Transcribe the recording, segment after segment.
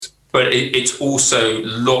But it's also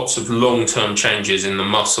lots of long-term changes in the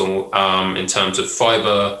muscle in terms of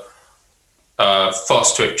fiber,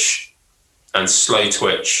 fast twitch and slow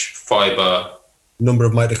twitch fiber. Number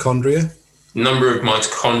of mitochondria,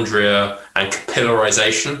 and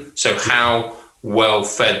capillarization. So how well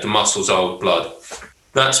fed the muscles are with blood.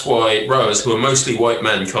 That's why rowers who are mostly white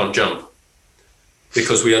men can't jump,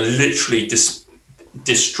 because we are literally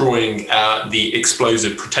destroying the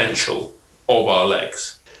explosive potential of our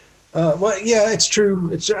legs. Well, yeah, it's true.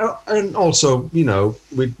 It's and also, you know,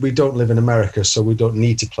 we don't live in America, so we don't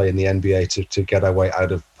need to play in the NBA to get our way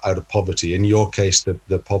out of poverty. In your case,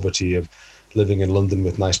 the poverty of living in London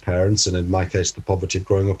with nice parents, and in my case, the poverty of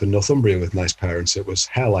growing up in Northumbria with nice parents. It was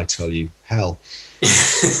hell, I tell you, hell.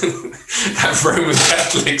 That Roman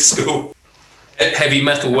Catholic school, heavy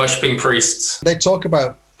metal worshipping priests. They talk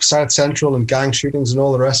about South Central and gang shootings and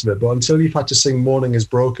all the rest of it, but until you've had to sing "Morning Is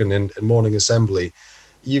Broken" in morning assembly,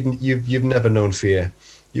 you've never known fear.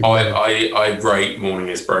 I rate "Morning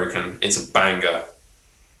Is Broken." It's a banger.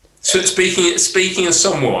 So speaking as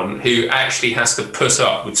someone who actually has to put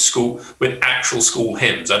up with actual school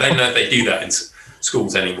hymns, I don't know if they do that in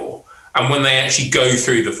schools anymore. And when they actually go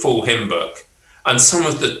through the full hymn book, and some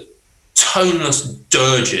of the toneless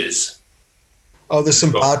dirges. Oh, there's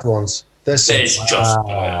some bad ones. There's just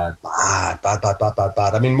bad.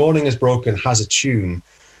 I mean, "Morning Is Broken" has a tune.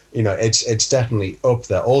 You know, it's definitely up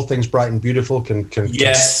there. "All Things Bright and Beautiful" can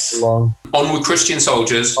yes. Along. "Onward Christian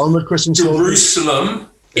Soldiers." "Onward Christian Soldiers." "Jerusalem."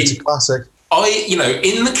 It's a classic.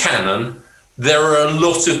 In the canon, there are a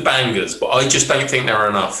lot of bangers, but I just don't think there are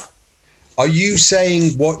enough. Are you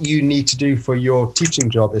saying what you need to do for your teaching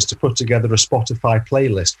job is to put together a Spotify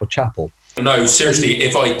playlist for chapel? No, seriously,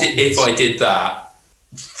 if I did that,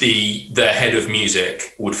 the head of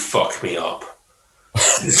music would fuck me up.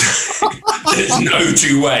 There's no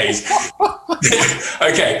two ways.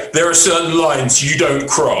 Okay, there are certain lines you don't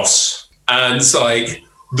cross, and it's like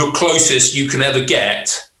the closest you can ever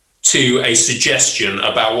get to a suggestion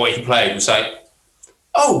about what he played was like,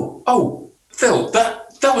 oh, Phil, that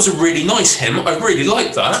was a really nice hymn. I really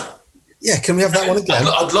like that. Yeah, can we have that one again?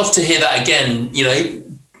 I'd love to hear that again,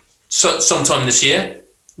 sometime this year.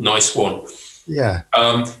 Nice one. Yeah.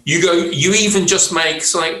 You even just make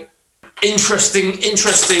like interesting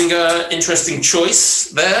choice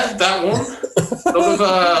there, that one.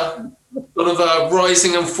 A lot of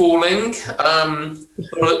rising and falling, a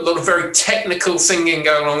lot of very technical singing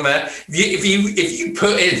going on there. If you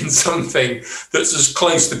put in something that's as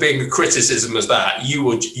close to being a criticism as that,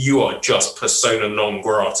 you are just persona non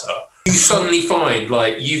grata. You suddenly find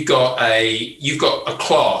like you've got a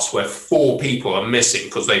class where 4 people are missing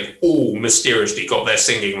because they've all mysteriously got their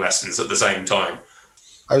singing lessons at the same time.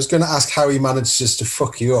 I was going to ask how he manages to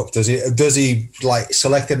fuck you up. Does he like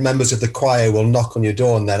selected members of the choir will knock on your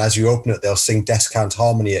door, and then as you open it, they'll sing descant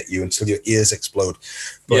harmony at you until your ears explode?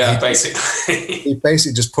 But yeah, basically. He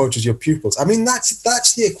basically just poaches your pupils. I mean, that's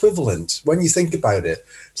the equivalent when you think about it.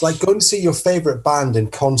 It's like going to see your favorite band in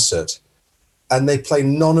concert, and they play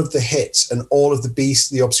none of the hits and all of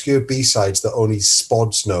the obscure B-sides that only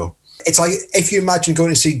spods know. It's like if you imagine going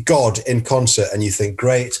to see God in concert and you think,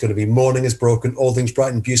 great, it's going to be "Morning Is Broken," "All Things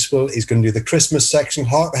Bright and Beautiful." He's going to do the Christmas section,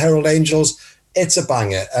 "Hark the Herald Angels." It's a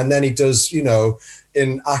banger. And then he does,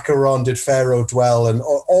 "In Acheron did Pharaoh dwell," and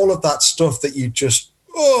all of that stuff that you just,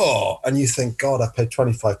 and you think, God, I paid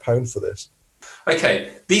 £25 for this. Okay,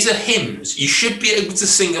 these are hymns. You should be able to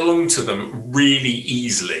sing along to them really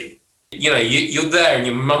easily. You're there and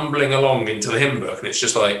you're mumbling along into the hymn book, and it's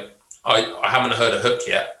just like, I haven't heard a hook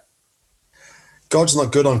yet. God's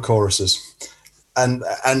not good on choruses. And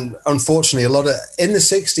unfortunately, in the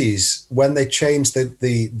 60s, when they changed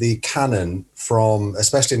the canon from,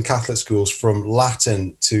 especially in Catholic schools, from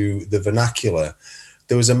Latin to the vernacular,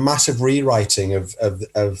 there was a massive rewriting of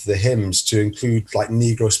the hymns to include like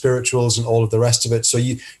Negro spirituals and all of the rest of it. So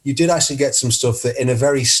you did actually get some stuff that in a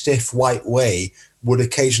very stiff white way would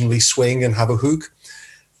occasionally swing and have a hook.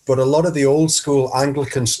 But a lot of the old school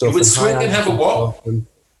Anglican stuff... It would swing and have a what?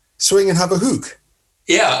 Swing and have a hook.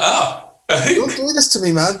 Yeah, Don't do this to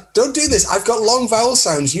me, man. Don't do this. I've got long vowel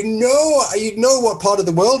sounds. You know what part of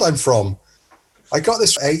the world I'm from. I got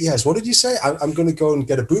this for 8 years. What did you say? I'm going to go and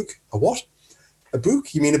get a book. A what? A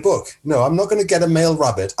book? You mean a book? No, I'm not going to get a male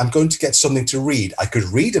rabbit. I'm going to get something to read. I could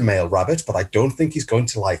read a male rabbit, but I don't think he's going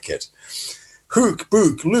to like it. Hook,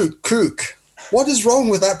 book, Luke, kook. What is wrong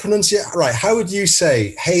with that pronunciation? Right, how would you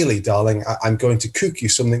say, Haley, darling, I'm going to cook you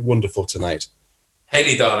something wonderful tonight?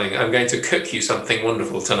 Haley, darling, I'm going to cook you something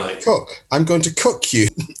wonderful tonight. Cook. I'm going to cook you.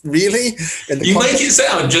 Really? You make it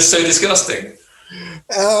sound just so disgusting.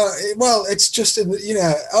 Well, it's just,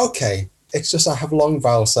 okay. It's just I have long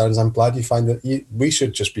vowel sounds. I'm glad you find that. We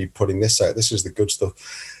should just be putting this out. This is the good stuff.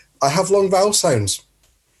 I have long vowel sounds.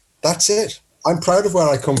 That's it. I'm proud of where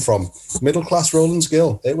I come from. Middle class Roland's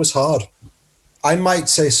Gill. It was hard. I might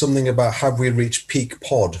say something about have we reached peak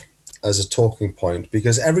pod as a talking point,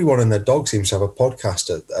 because everyone and their dog seems to have a podcast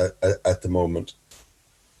at the moment.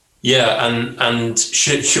 Yeah, and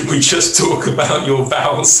should we just talk about your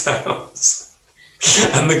vowel sounds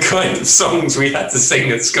and the kind of songs we had to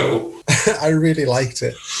sing at school? I really liked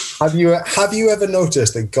it. Have you ever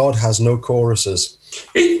noticed that God has no choruses?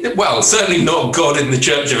 Well, certainly not God in the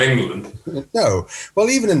Church of England. No. Well,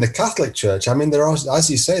 even in the Catholic Church, I mean, there are, as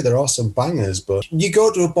you say, there are some bangers, but you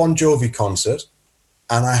go to a Bon Jovi concert,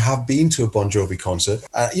 and I have been to a Bon Jovi concert.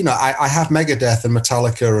 I have Megadeth and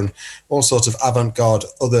Metallica and all sorts of avant-garde,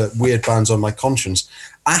 other weird bands on my conscience.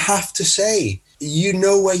 I have to say, you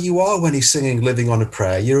know where you are when he's singing Living on a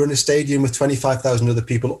Prayer. You're in a stadium with 25,000 other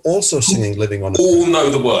people also singing Living on a Prayer. All know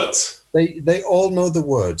the words. They all know the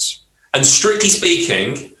words. And strictly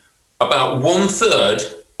speaking, about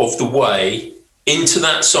 1/3 of the way into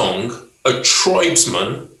that song, a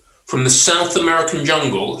tribesman from the South American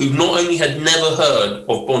jungle, who not only had never heard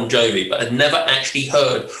of Bon Jovi, but had never actually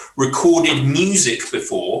heard recorded music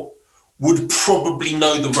before, would probably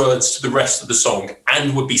know the words to the rest of the song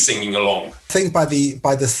and would be singing along. I think by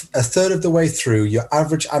a third of the way through, your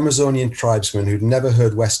average Amazonian tribesman who'd never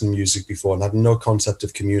heard Western music before and had no concept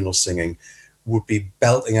of communal singing would be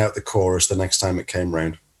belting out the chorus the next time it came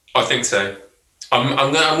round. I think so.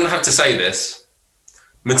 I'm going to have to say this.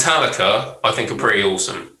 Metallica, I think, are pretty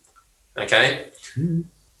awesome. Okay,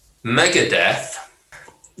 Megadeth.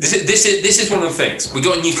 This is one of the things. We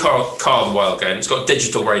got a new car a while ago, and it's got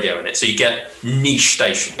digital radio in it, so you get niche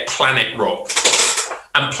station, Planet Rock,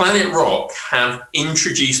 and Planet Rock have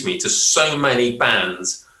introduced me to so many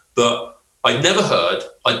bands that I'd never heard,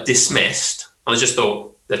 I dismissed, and I just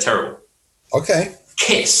thought they're terrible. Okay.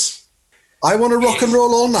 Kiss. I want to rock and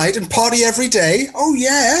roll all night and party every day. Oh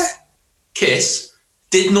yeah. Kiss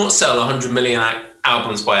did not sell 100 million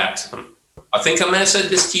albums by accident. I think I may have said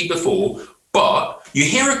this to you before, but you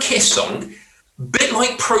hear a Kiss song, a bit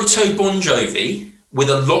like proto Bon Jovi, with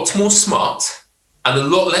a lot more smut and a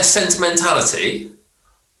lot less sentimentality,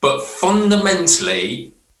 but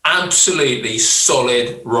fundamentally, absolutely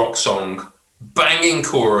solid rock song, banging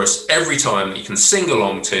chorus every time that you can sing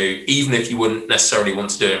along to, even if you wouldn't necessarily want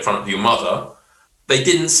to do it in front of your mother. They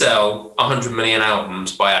didn't sell 100 million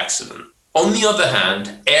albums by accident. On the other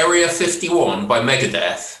hand, Area 51 by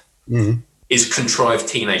Megadeth is contrived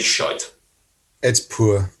teenage shite. It's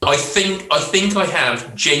poor. I think I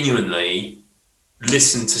have genuinely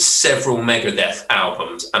listened to several Megadeth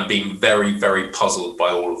albums and been very, very puzzled by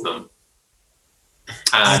all of them.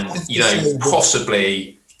 And,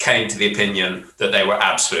 possibly came to the opinion that they were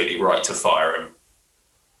absolutely right to fire him.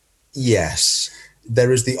 Yes.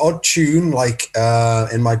 There is the odd tune, like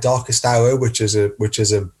In My Darkest Hour, which is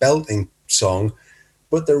a belting song,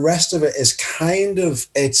 but the rest of it is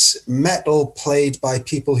it's metal played by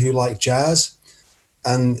people who like jazz,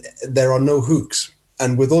 and there are no hooks.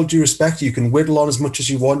 And with all due respect, you can whittle on as much as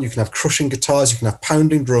you want, you can have crushing guitars, you can have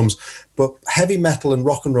pounding drums, but heavy metal and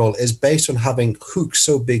rock and roll is based on having hooks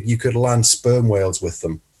so big you could land sperm whales with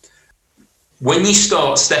them. When you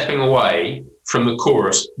start stepping away from the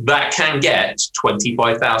chorus, that can get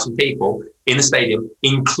 25,000 people in a stadium,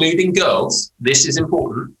 including girls. This is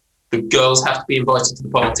important. The girls have to be invited to the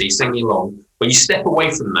party, singing along. When you step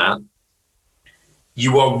away from that,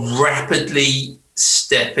 you are rapidly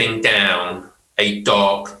stepping down a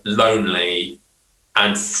dark, lonely,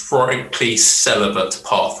 and frankly celibate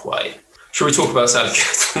pathway. Shall we talk about Sally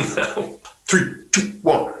Kettle now? 3, 2,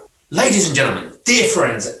 1. Ladies and gentlemen, dear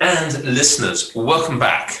friends and listeners, welcome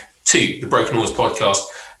back to the Broken Oars podcast.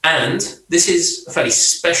 And this is a fairly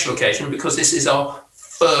special occasion because this is our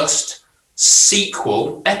first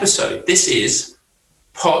sequel episode. This is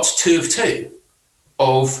part 2 of 2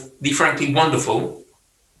 of the frankly wonderful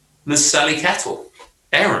Miss Sally Kettle.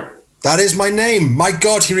 Aaron. That is my name. My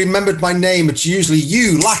God, he remembered my name. It's usually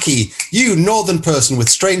you, lackey, you northern person with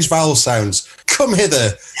strange vowel sounds. Come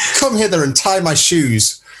hither and tie my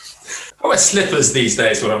shoes. I wear slippers these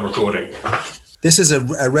days when I'm recording. This is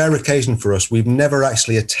a rare occasion for us. We've never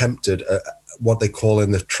actually attempted what they call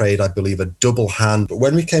in the trade, I believe, a double hand. But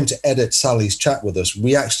when we came to edit Sally's chat with us,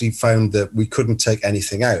 we actually found that we couldn't take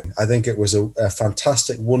anything out. I think it was a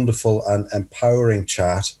fantastic, wonderful and empowering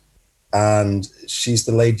chat. And she's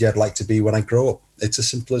the lady I'd like to be when I grow up. It's as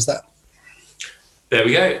simple as that. There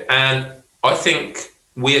we go. And I think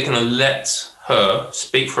we are going to let her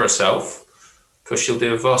speak for herself because she'll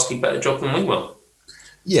do a vastly better job than we will.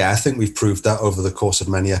 Yeah, I think we've proved that over the course of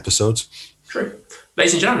many episodes. True.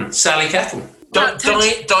 Ladies and gentlemen, Sally Kettle.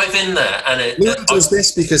 Dive in there. And Luke does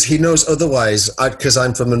this because he knows otherwise, because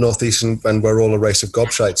I'm from the Northeast and we're all a race of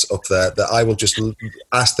gobshites up there, that I will just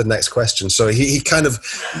ask the next question. So he kind of,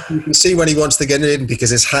 you can see when he wants to get in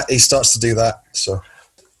because he starts to do that. So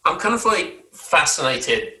I'm kind of like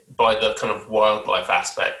fascinated by the kind of wildlife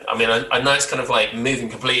aspect. I mean, I know it's kind of like moving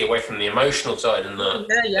completely away from the emotional side and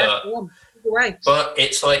but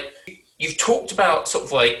it's like you've talked about sort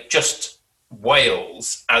of like just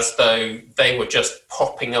whales as though they were just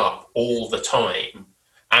popping up all the time,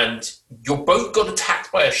 and your boat got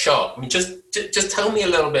attacked by a shark. I mean, just tell me a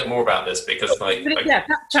little bit more about this, because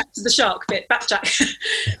backtrack to the shark bit.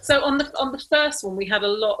 So on the first one, we had a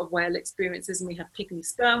lot of whale experiences, and we had pygmy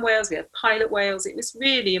sperm whales, we had pilot whales. It was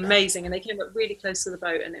really amazing, and they came up really close to the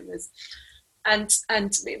boat, and it was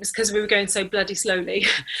because we were going so bloody slowly,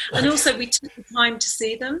 and also we took the time to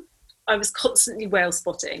see them. I was constantly whale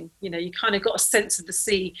spotting. You know, you kind of got a sense of the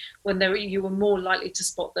sea when you were more likely to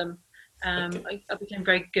spot them. I became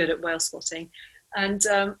very good at whale spotting. And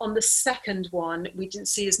on the second one, we didn't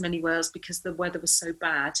see as many whales because the weather was so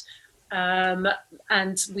bad.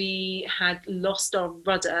 And we had lost our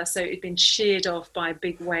rudder, so it had been sheared off by a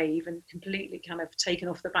big wave and completely kind of taken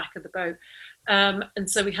off the back of the boat. And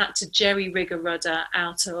so we had to jerry-rig a rudder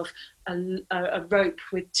out of a rope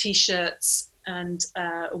with T-shirts and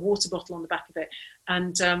a water bottle on the back of it.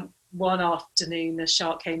 And one afternoon, the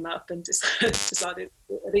shark came up and decided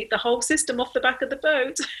to eat the whole system off the back of the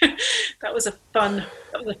boat. That was a fun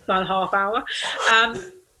half hour.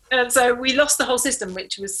 And so we lost the whole system,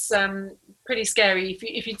 which was pretty scary.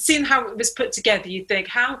 If you'd seen how it was put together, you'd think,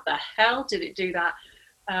 how the hell did it do that?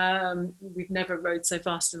 We've never rowed so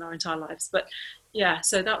fast in our entire lives. But yeah,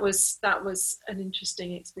 so that was an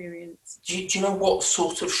interesting experience. Do you know what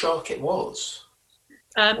sort of shark it was?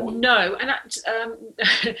 No, and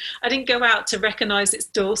I didn't go out to recognise its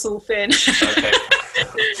dorsal fin. Okay.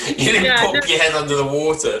 You didn't pop your head under the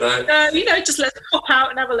water, no? No, just let's pop out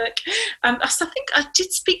and have a look. I think I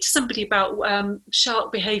did speak to somebody about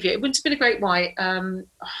shark behaviour. It wouldn't have been a great white.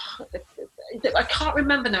 I can't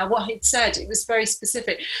remember now what he'd said. It was very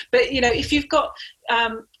specific. But, you know, if you've got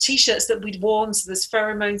T-shirts that we'd worn, so there's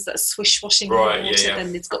pheromones that are swish-washing in the water,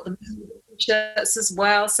 then it's got the T-shirts as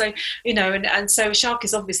well. So, you know, and so a shark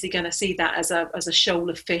is obviously going to see that as a shoal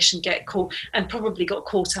of fish and get caught, and probably got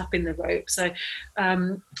caught up in the rope. So,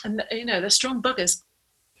 and, you know, they're strong buggers.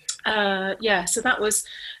 So that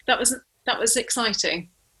was exciting.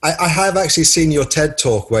 I have actually seen your TED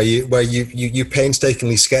talk where you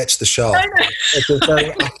painstakingly sketched the shark. It's a very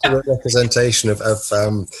accurate representation of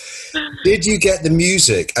did you get the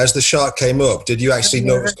music as the shark came up? Did you actually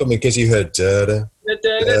know it was coming because you heard da-da? I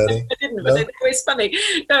didn't, but it's always funny.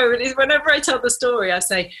 No, whenever I tell the story, I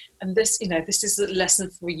say, and this is a lesson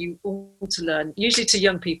for you all to learn, usually to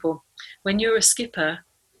young people. When you're a skipper,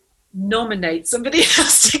 nominate somebody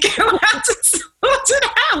else to go out and sort it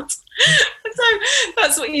out. So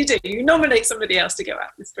that's what you do. You nominate somebody else to go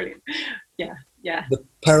out. It's brilliant. Yeah. The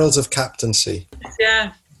perils of captaincy.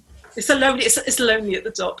 Yeah. It's lonely at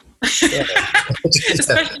the top. Yeah.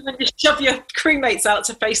 Especially when you shove your crewmates out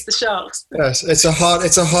to face the sharks. Yes, it's a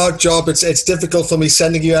hard job. It's difficult for me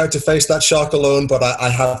sending you out to face that shark alone, but I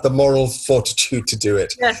have the moral fortitude to do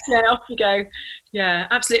it. Yes, off you go. Yeah,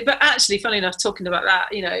 absolutely. But actually, funny enough, talking about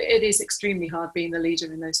that, you know, it is extremely hard being the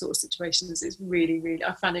leader in those sort of situations. It's really, really,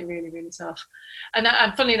 I found it really, really tough. And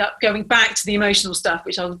funny enough, going back to the emotional stuff,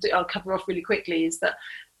 which I'll cover off really quickly, is that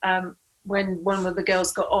when one of the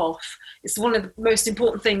girls got off, it's one of the most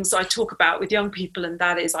important things I talk about with young people, and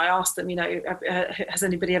that is I ask them, you know, has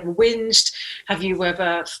anybody ever whinged? Have you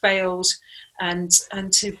ever failed? And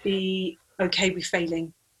to be okay with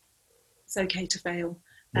failing. It's okay to fail.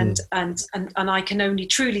 And I can only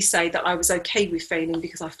truly say that I was okay with failing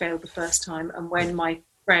because I failed the first time. And when my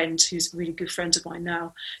friend, who's a really good friend of mine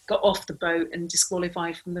now, got off the boat and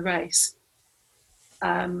disqualified from the race,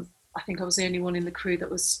 I think I was the only one in the crew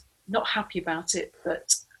that was not happy about it,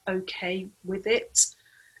 but okay with it,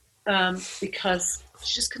 because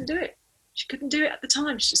she just couldn't do it. She couldn't do it at the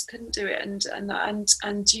time. She just couldn't do it,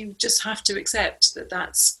 and you just have to accept that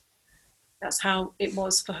that's how it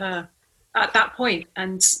was for her at that point,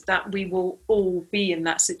 and that we will all be in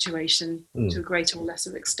that situation to a greater or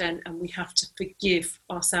lesser extent, and we have to forgive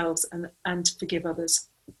ourselves and forgive others.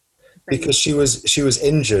 Because she was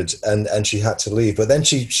injured and she had to leave, but then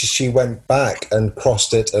she went back and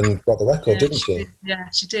crossed it and got the record, didn't she?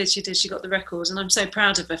 She did. She got the record, and I'm so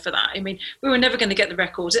proud of her for that. I mean, we were never going to get the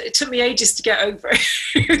record. It took me ages to get over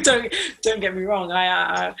it. Don't get me wrong.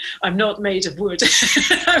 I'm not made of wood.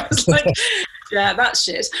 I was like, Yeah, that's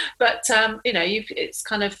shit. But it's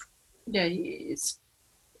kind of, yeah, it's.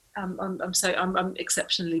 I'm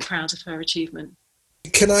exceptionally proud of her achievement.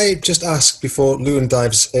 Can I just ask before Lewin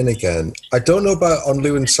dives in again? I don't know about on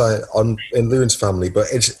Lewin's side, in Lewin's family, but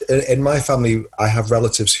it's in my family. I have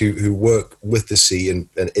relatives who work with the sea and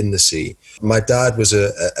in the sea. My dad was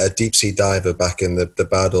a deep sea diver back in the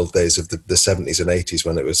bad old days of the 70s and 80s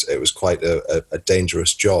when it was quite a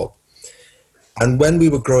dangerous job. And when we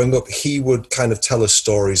were growing up, he would kind of tell us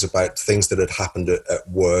stories about things that had happened at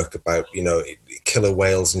work, about, killer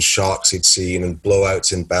whales and sharks he'd seen and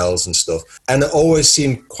blowouts in bells and stuff. And it always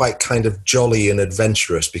seemed quite kind of jolly and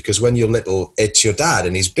adventurous, because when you're little, it's your dad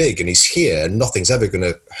and he's big and he's here and nothing's ever going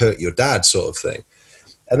to hurt your dad, sort of thing.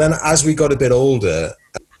 And then as we got a bit older,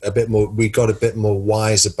 we got a bit more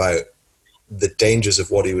wise about the dangers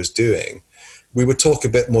of what he was doing. We would talk a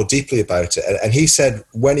bit more deeply about it. And he said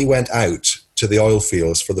when he went out to the oil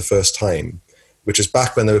fields for the first time, which was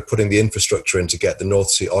back when they were putting the infrastructure in to get the North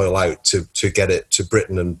Sea oil out to get it to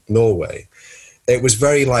Britain and Norway, it was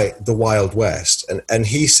very like the Wild West. And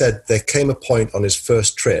he said there came a point on his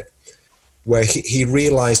first trip where he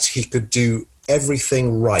realized he could do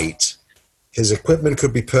everything right. His equipment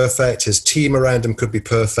could be perfect. His team around him could be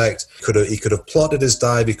perfect. He could have plotted his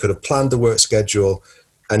dive. He could have planned the work schedule,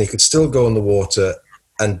 and he could still go in the water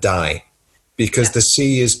and die. Because the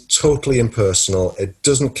sea is totally impersonal. It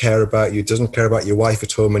doesn't care about you. It doesn't care about your wife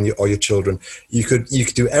at home or your children. You could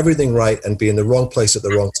do everything right and be in the wrong place at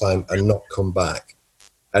the wrong time and not come back.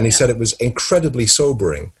 And he said it was incredibly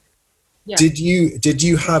sobering. Yeah. Did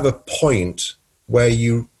you have a point where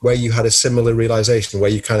you had a similar realization,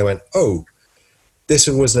 where you kind of went, oh, this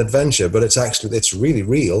was an adventure, but it's really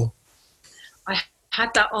real?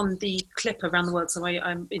 Had that on the Clipper around the world. So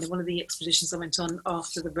I'm one of the expeditions I went on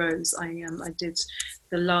after the Rose. I did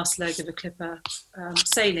the last leg of a Clipper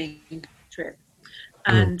sailing trip,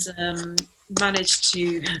 and managed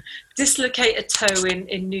to dislocate a toe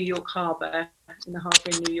in New York Harbour, in the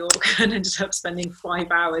harbour in New York, and ended up spending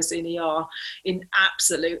 5 hours in ER in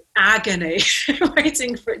absolute agony,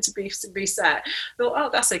 waiting for it to be set. Thought, oh,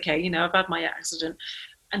 that's okay. I've had my accident,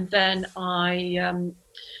 and then I.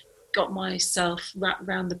 Got myself wrapped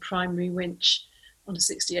around the primary winch on a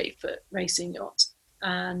 68-foot racing yacht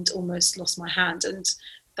and almost lost my hand. And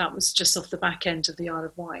that was just off the back end of the Isle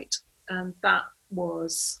of Wight. And that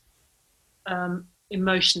was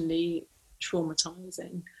emotionally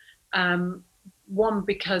traumatizing. One,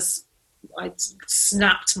 because I'd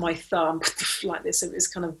snapped my thumb like this. It was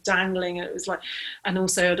kind of dangling. It was like, and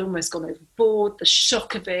also I'd almost gone overboard, the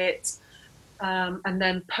shock of it. And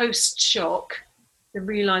then post-shock, the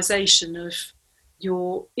realization of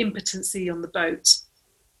your impotency on the boat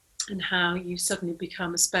and how you suddenly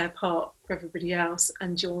become a spare part for everybody else,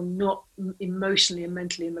 and you're not emotionally and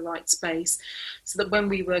mentally in the right space. So that when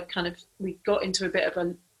we got into a bit of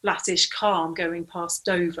a flattish calm going past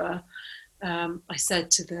Dover, I said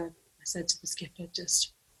to the skipper,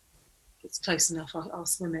 just, it's close enough, I'll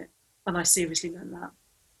swim it. And I seriously meant that.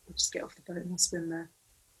 I'll just get off the boat and I'll swim there.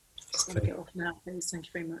 Just want to get off now, please. Thank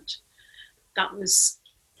you very much. That was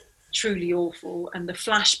truly awful, and the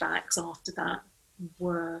flashbacks after that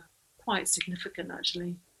were quite significant. Actually,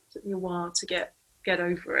 it took me a while to get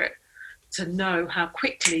over it, to know how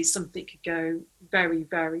quickly something could go very,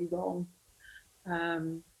 very wrong,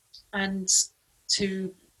 and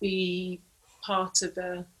to be part of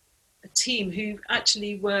a team who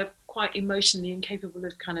actually were quite emotionally incapable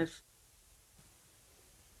of kind of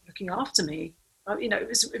looking after me.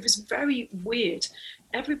 It was very weird.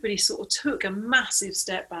 Everybody sort of took a massive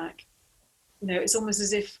step back. It's almost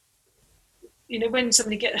as if, when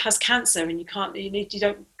somebody has cancer and you don't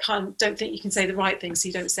think you can say the right thing, so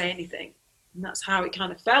you don't say anything. And that's how it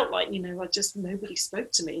kind of felt like. Nobody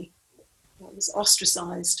spoke to me. I was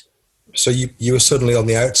ostracized. So you were suddenly on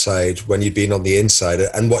the outside when you'd been on the inside,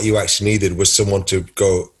 and what you actually needed was someone to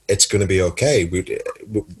go, it's going to be okay,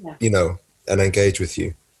 and engage with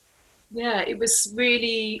you. Yeah, it was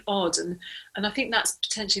really odd, and I think that's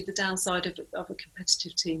potentially the downside of a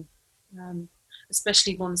competitive team,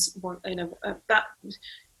 especially that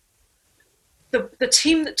the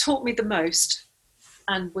team that taught me the most,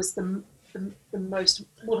 and was one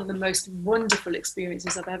of the most wonderful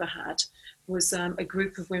experiences I've ever had, was a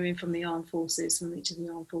group of women from the armed forces, from each of the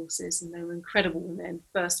armed forces, and they were incredible women.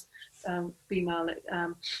 First female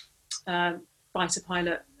fighter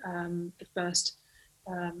pilot, the first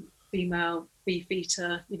female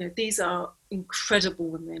beefeater. These are incredible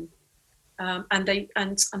women, and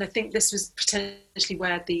I think this was potentially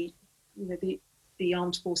where the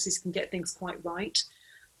armed forces can get things quite right.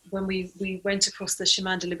 When we went across the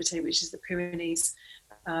Chemin de Liberté, which is the Pyrenees,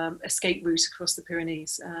 escape route across the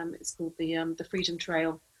Pyrenees. It's called the Freedom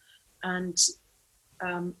Trail, and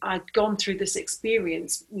I'd gone through this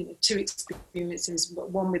experience, two experiences,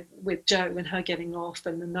 one with Jo and her getting off,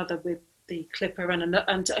 and another with the Clipper,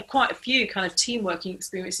 and quite a few kind of team working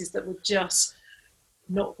experiences that were just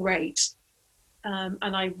not great. And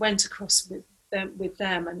I went across with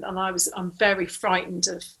them, and I'm very frightened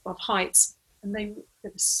of heights, and they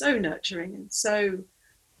were so nurturing and so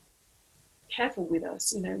careful with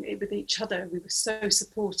us, with each other. We were so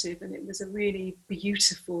supportive, and it was a really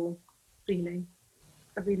beautiful feeling.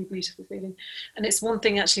 And it's one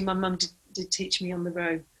thing actually my mum did teach me on the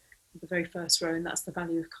row, the very first row, and that's the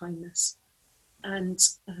value of kindness. And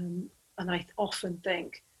I often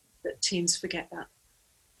think that teams forget that.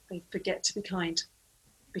 They forget to be kind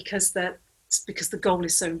because the goal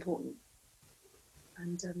is so important.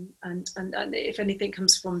 And if anything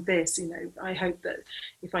comes from this, I hope that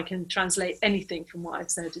if I can translate anything from what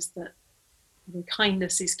I've said, is that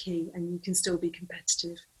kindness is key, and you can still be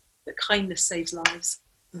competitive. But kindness saves lives,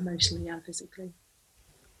 emotionally and physically.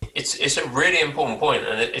 It's a really important point,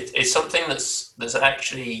 and it's something that's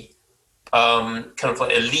actually kind of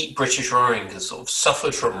like elite British rowing has sort of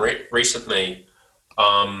suffered from recently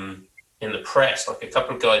in the press. Like a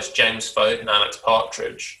couple of guys, James Foat and Alex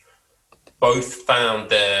Partridge, both found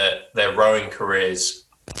their rowing careers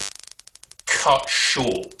cut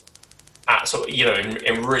short at sort of,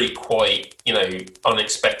 in really quite,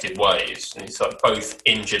 unexpected ways. And it's like both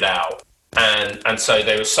injured out. And so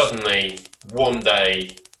they were suddenly, one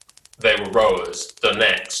day they were rowers, the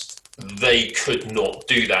next they could not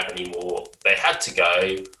do that anymore. They had to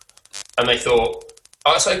go, and they thought,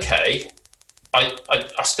 oh, it's okay.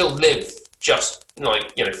 I still live just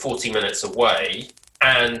 40 minutes away,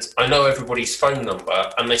 and I know everybody's phone number.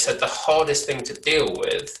 And they said the hardest thing to deal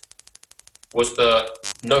with was that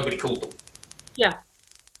nobody called them. Yeah.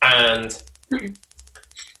 And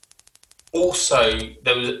also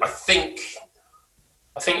there was, I think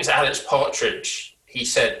it was Alex Partridge. He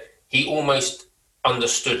said he almost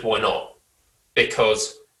understood why not,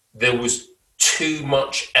 because there was too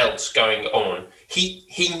much else going on. He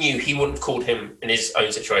knew he wouldn't have called him in his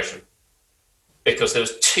own situation because there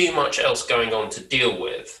was too much else going on to deal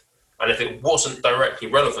with. And if it wasn't directly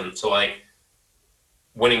relevant to like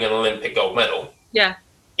winning an Olympic gold medal,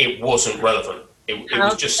 it wasn't relevant. It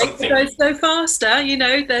was just something. It goes so faster,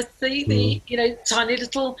 there's the tiny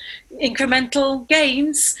little incremental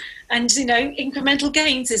gains, and incremental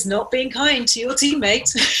gains is not being kind to your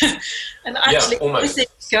teammate. And actually,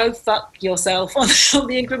 go fuck yourself on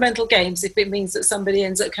the incremental gains if it means that somebody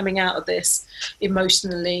ends up coming out of this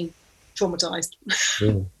emotionally traumatized.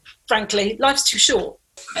 Frankly, life's too short.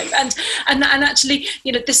 And actually,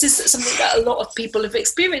 this is something that a lot of people have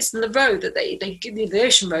experienced in the row, that the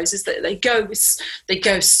ocean rows, is that they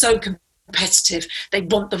go so competitive. They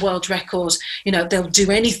want the world record. They'll do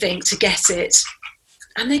anything to get it,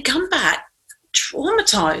 and they come back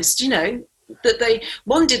traumatized. That they,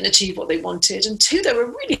 one, didn't achieve what they wanted, and two, they were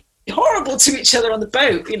really horrible to each other on the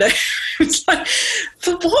boat. It's like,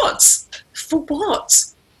 for what?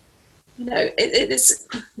 It's.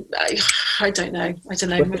 I don't know.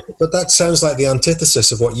 But that sounds like the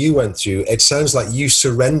antithesis of what you went through. It sounds like you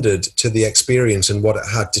surrendered to the experience and what it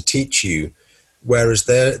had to teach you, whereas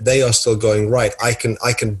they are still going, right, I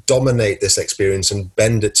can dominate this experience and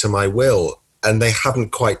bend it to my will, and they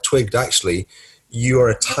haven't quite twigged. Actually, you are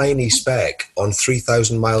a tiny speck on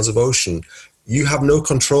 3,000 miles of ocean. You have no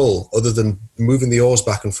control other than moving the oars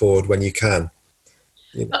back and forward when you can.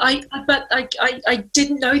 But I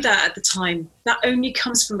didn't know that at the time. That only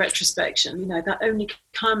comes from retrospection. That only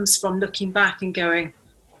comes from looking back and going,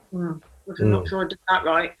 I'm not sure I did that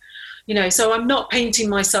right. So I'm not painting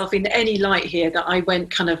myself in any light here that I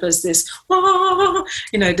went kind of as this,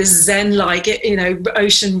 this Zen-like,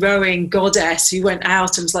 ocean rowing goddess who went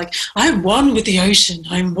out and was like, I'm one with the ocean,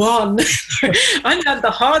 I'm one. I learned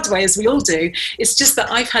the hard way, as we all do. It's just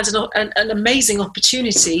that I've had an amazing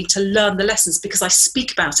opportunity to learn the lessons because I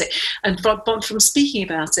speak about it. And from speaking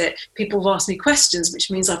about it, people have asked me questions,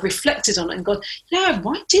 which means I've reflected on it and gone, yeah,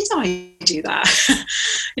 why did I do that?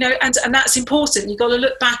 And that's important. You've got to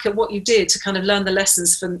look back at what you did to kind of learn the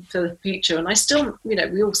lessons for the future. And I still,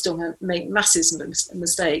 we all still make massive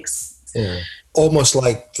mistakes. Yeah. Almost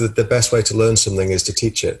like the best way to learn something is to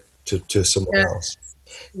teach it to someone else.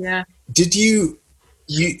 Yeah. Did you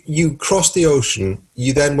crossed the ocean,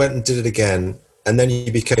 you then went and did it again, and then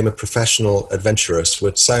you became a professional adventuress,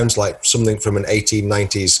 which sounds like something from an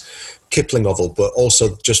 1890s Kipling novel, but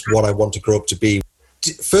also just what I want to grow up to be.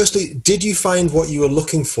 firstly, did you find what you were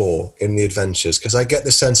looking for in the adventures? Because I get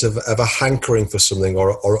the sense of a hankering for something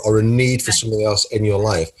or a need for something else in your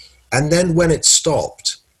life. And then when it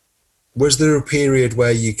stopped, was there a period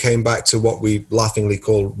where you came back to what we laughingly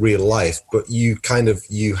call real life, but you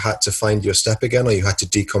had to find your step again, or you had to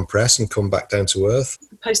decompress and come back down to earth?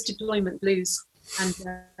 Post-deployment blues, and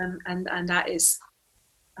that is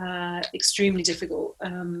extremely difficult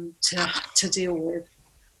to deal with.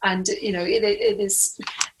 And it is.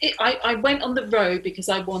 I went on the road because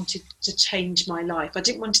I wanted to change my life. I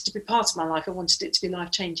didn't want it to be part of my life. I wanted it to be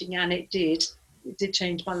life-changing, and it did. It did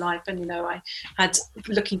change my life. And I had,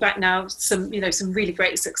 looking back now, some really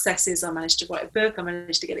great successes. I managed to write a book. I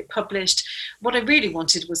managed to get it published. What I really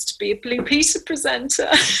wanted was to be a Blue Peter presenter.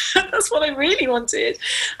 That's what I really wanted.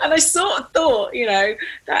 And I sort of thought,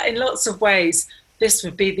 that in lots of ways this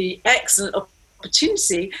would be the excellent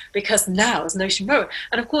opportunity, because now as an ocean rower,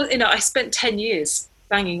 and of course, I spent 10 years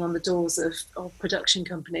banging on the doors of production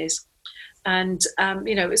companies. And,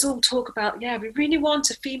 it's all talk about, we really want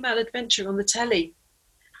a female adventurer on the telly.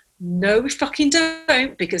 No, we fucking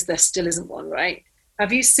don't, because there still isn't one, right?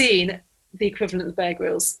 Have you seen the equivalent of Bear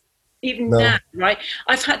Grylls? Even now, right?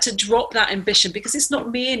 I've had to drop that ambition because it's not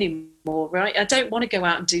me anymore, right? I don't want to go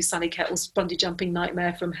out and do Sally Kettle's bungee jumping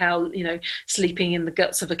nightmare from hell, sleeping in the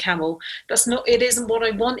guts of a camel. It isn't what I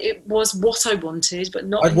want. It was what I wanted, but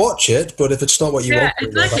not. I'd watch it, but if it's not what you want,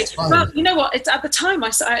 exactly. That's fine. Well, you know what? It's at the time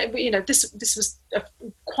this was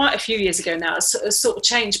quite a few years ago now. It's sort of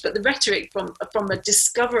changed, but the rhetoric from a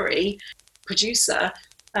Discovery producer,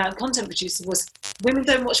 content producer, was women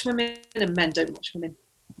don't watch women and men don't watch women.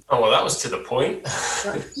 Oh, well, that was to the point.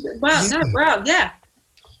 Yeah.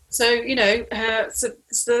 So,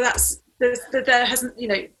 so that's, there hasn't,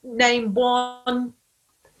 name one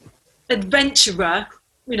adventurer,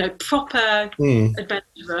 proper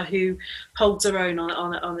adventurer who holds her own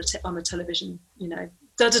on a television,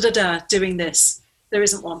 doing this. There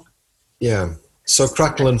isn't one. Yeah. So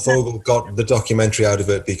Cracknell and Fogel got the documentary out of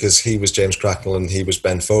it because he was James Cracknell and he was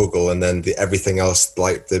Ben Fogel, and then everything else,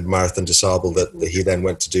 like the Marathon des Sables that he then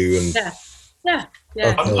went to do. And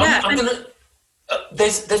I'm gonna.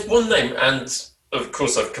 There's one name, and of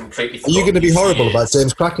course I've completely forgotten. Are you going to be horrible about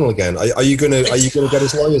James Cracknell again? Are you going to get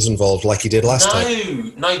his lawyers involved like he did last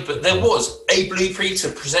time? No, but there was a Blue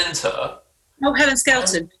Peter presenter. Oh, Helen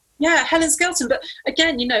Skelton. Yeah, Helen Skelton. But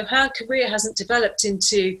again, her career hasn't developed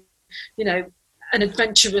into, an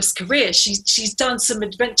adventurous career. She's done some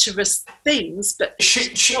adventurous things, but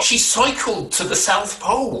she cycled to the South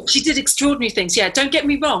Pole. She did extraordinary things. Yeah, don't get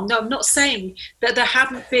me wrong. No, I'm not saying that there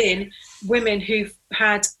haven't been women who've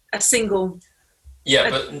had a single. Yeah,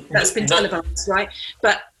 but that's been televised, right?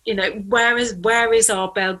 But where is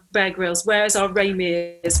our Bear Grylls? Where is our Ray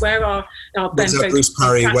Mears? Where are our Ben Fogel? Bruce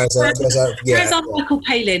Parry? Where's our Michael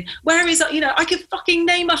Palin? Where is our, I could fucking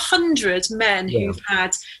name 100 men who've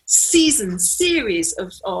had series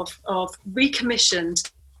of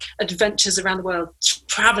recommissioned adventures around the world,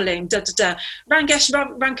 traveling, Rangesh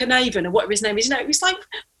Ranganathan, or whatever his name is. He's like,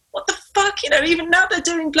 what the fuck? Even now they're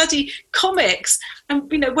doing bloody comics.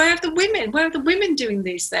 And, where are the women? Where are the women doing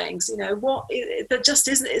these things? What? There just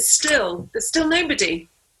isn't. There's still nobody.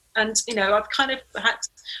 And, I've kind of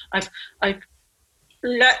I've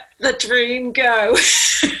let the dream go.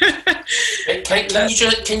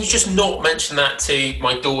 Can you just not mention that to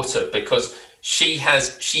my daughter, because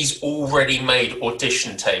she's already made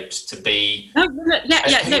audition tapes to be. No.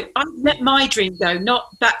 I let my dream go, not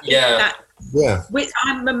that. Yeah. That. Yeah.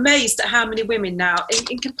 I'm amazed at how many women now,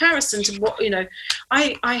 in comparison to what,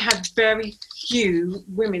 I had very few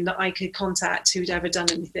women that I could contact who'd ever done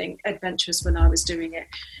anything adventurous when I was doing it.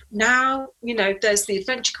 Now, there's the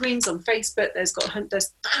Adventure Queens on Facebook. There's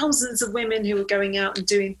thousands of women who are going out and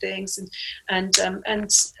doing things, and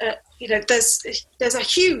there's a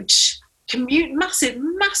huge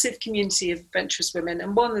massive community of adventurous women,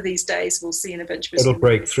 and one of these days we'll see an adventurous It'll woman.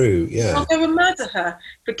 break through. Yeah, I'll go and murder her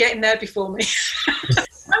for getting there before me.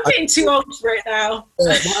 I'm getting too old for it now.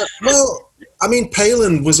 Well, I mean,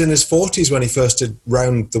 Palin was in his 40s when he first did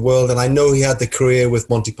Round the World, and I know he had the career with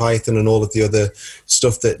Monty Python and all of the other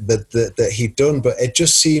stuff that he'd done, but it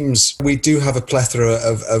just seems we do have a plethora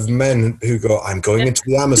of men who go, I'm going into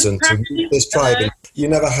the Amazon to meet this tribe, and you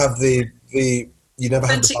never have the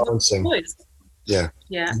balancing. Yeah.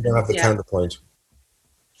 You don't have the counterpoint.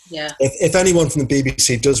 Yeah. If anyone from the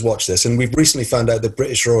BBC does watch this, and we've recently found out that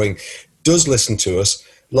British Rowing does listen to us,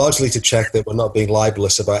 largely to check that we're not being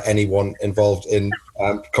libelous about anyone involved in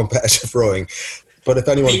competitive rowing. But if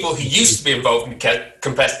anyone... People who used to be involved in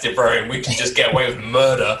competitive rowing, we can just get away with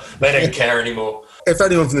murder. They don't care anymore. If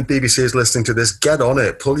anyone from the BBC is listening to this, get on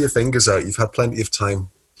it. Pull your fingers out. You've had plenty of time.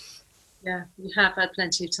 Yeah, you have had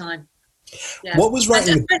plenty of time. Yeah. What was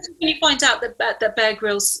writing? And when you find out that Bear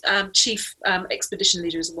Grylls' chief expedition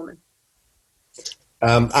leader is a woman.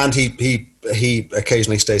 And he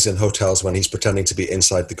occasionally stays in hotels when he's pretending to be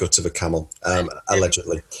inside the guts of a camel,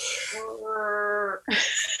 allegedly.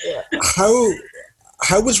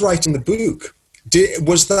 How was writing the book?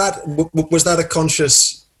 Was that a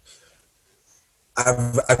conscious?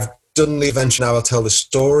 I've done the adventure, now I'll tell the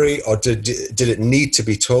story, or did it need to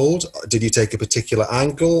be told? Did you take a particular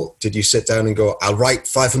angle? Did you sit down and go, I'll write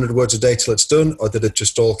 500 words a day till it's done, or did it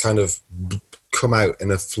just all kind of come out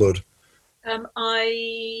in a flood? I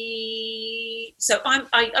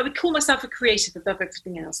would call myself a creative above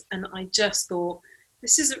everything else, and I just thought,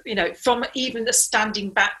 this is, from even the standing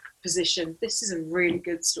back position, this is a really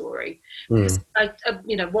good story. Because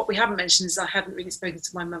what we haven't mentioned is I hadn't really spoken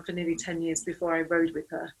to my mum for nearly 10 years before I rode with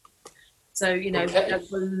her. So,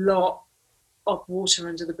 there's a lot of water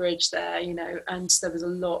under the bridge there, and there was a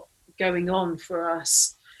lot going on for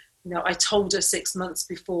us. I told her 6 months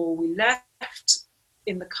before we left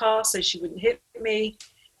in the car so she wouldn't hit me.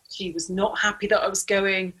 She was not happy that I was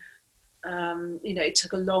going. It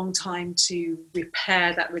took a long time to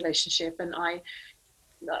repair that relationship, and I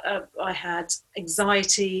had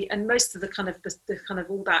anxiety, and most of the kind of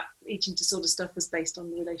all that eating disorder stuff was based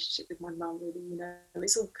on the relationship with my mum. Really,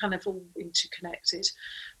 it's all kind of all interconnected,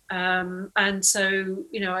 and so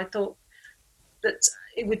I thought that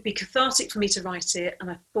it would be cathartic for me to write it,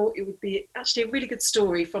 and I thought it would be actually a really good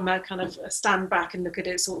story from a kind of a stand back and look at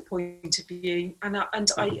it sort of point of view. And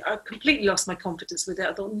I completely lost my confidence with it.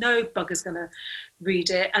 I thought, no bugger's going to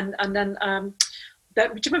read it, and then. Do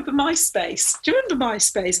you remember MySpace? Do you remember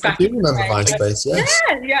MySpace back? I do remember MySpace, yes.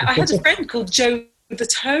 Yeah. I had a friend called Joe the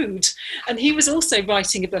Toad, and he was also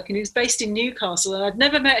writing a book, and he was based in Newcastle, and I'd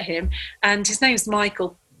never met him, and his name's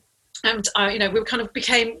Michael. And we kind of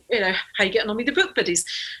became, how you getting on with the book buddies?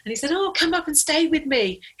 And he said, "Oh, come up and stay with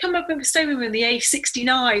me. Come up and stay with me in the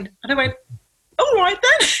A69." And I went, "All right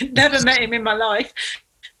then." Never met him in my life.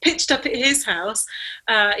 Pitched up at his house.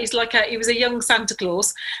 He was a young Santa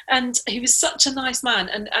Claus, and he was such a nice man.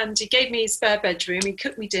 And he gave me his spare bedroom. He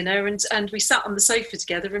cooked me dinner, and we sat on the sofa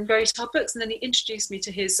together and wrote our books. And then he introduced me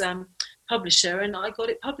to his publisher, and I got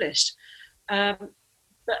it published.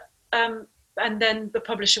 And then the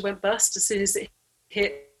publisher went bust as soon as it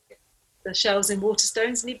hit the shelves in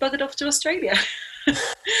Waterstones, and he buggered off to Australia.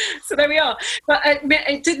 So there we are. But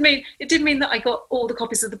it did mean that I got all the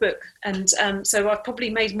copies of the book, and so I've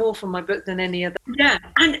probably made more from my book than any other. Yeah,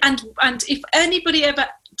 and if anybody ever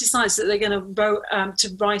decides that they're going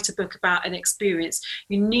to write a book about an experience,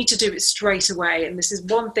 you need to do it straight away. And this is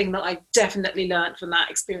one thing that I definitely learned from that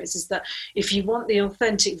experience, is that if you want the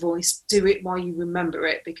authentic voice, do it while you remember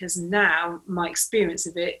it, because now my experience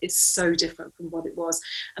of it is so different from what it was,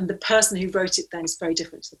 and the person who wrote it then is very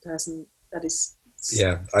different to the person that is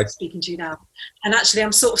speaking to you now. And actually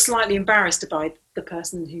I'm sort of slightly embarrassed by the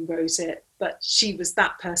person who wrote it, but she was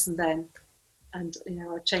that person then, and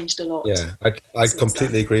I've changed a lot. I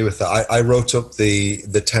completely agree with that. I wrote up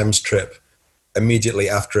the Thames trip immediately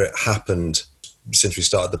after it happened. Since we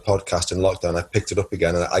started the podcast in lockdown, I picked it up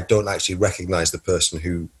again, and I don't actually recognize the person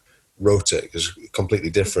who wrote it, because it's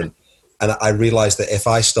completely different. And I realized that if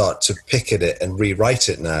I start to pick at it and rewrite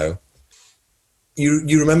it now,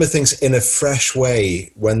 you remember things in a fresh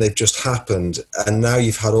way when they've just happened, and now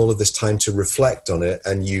you've had all of this time to reflect on it,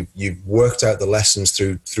 and you've worked out the lessons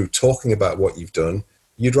through talking about what you've done.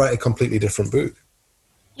 You'd write a completely different book.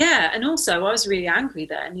 Yeah, and also I was really angry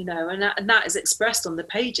then, and that is expressed on the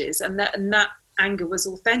pages, and that anger was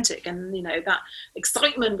authentic, and that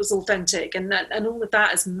excitement was authentic, and all of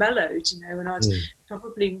that is mellowed, and I'd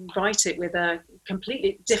probably write it with a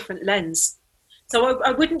completely different lens. So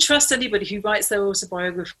I wouldn't trust anybody who writes their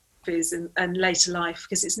autobiographies and later life,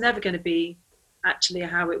 because it's never going to be actually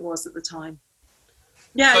how it was at the time.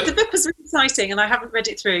 Yeah, the book was really exciting, and I haven't read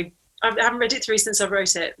it through. I haven't read it through since I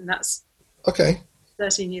wrote it, and that's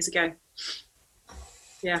 13 years ago.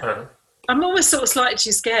 Yeah. I'm always sort of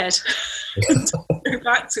slightly scared to go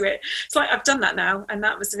back to it. It's like I've done that now, and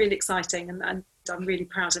that was really exciting, and I'm really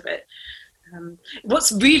proud of it.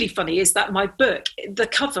 What's really funny is that my book, the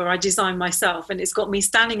cover I designed myself, and it's got me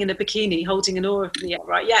standing in a bikini holding an oar in the air,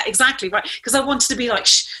 right? Yeah, exactly, right. Because I wanted to be like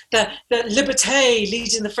the Liberté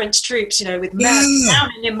leading the French troops, with men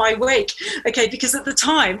drowning in my wake. Okay, because at the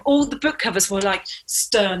time, all the book covers were like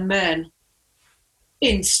stern men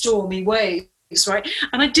in stormy waves. right?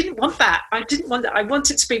 And I didn't want that. I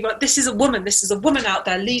wanted to be, well, this is a woman out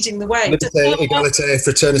there leading the way. Liberté, égalité,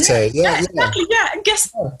 fraternité. Yeah, exactly. Yeah. And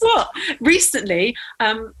guess what? Recently,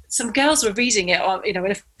 some girls were reading it on, in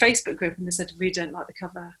a Facebook group, and they said, "We don't like the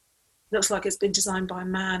cover. Looks like it's been designed by a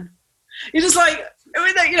man." You're just like,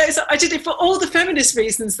 so I did it for all the feminist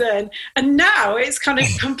reasons then, and now it's kind of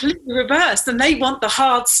completely reversed, and they want the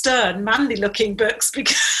hard, stern, manly-looking books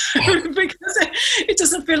because it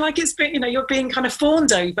doesn't feel like it's been, you're being kind of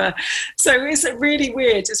fawned over. So it's really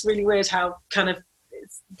weird. It's really weird how kind of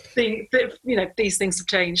these things have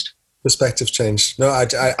changed. Perspective change. No,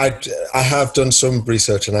 I have done some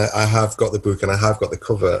research, and I have got the book, and I have got the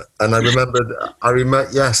cover, and I remember.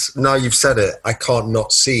 Yes, now you've said it, I can't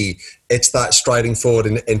not see it's that striding forward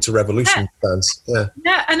into revolution stance.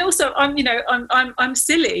 Yeah, and also I'm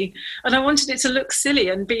silly, and I wanted it to look silly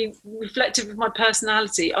and be reflective of my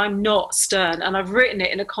personality. I'm not stern, and I've written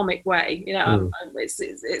it in a comic way.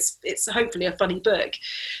 It's hopefully a funny book.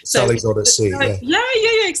 Sally's Odd at Sea. Yeah,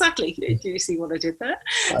 exactly. Do you see what I did there?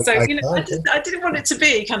 I didn't want it to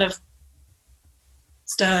be kind of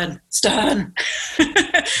stern.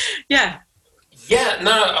 Yeah. Yeah.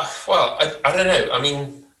 No. Well, I don't know. I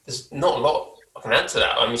mean, there's not a lot I can add to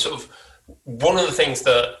that. I mean, sort of one of the things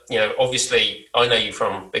that, obviously I know you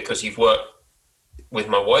from, because you've worked with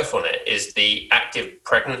my wife on it, is the Active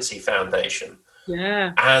Pregnancy Foundation.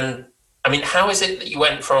 Yeah. And I mean, how is it that you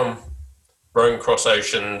went from rowing across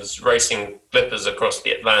oceans, racing flippers across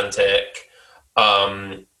the Atlantic,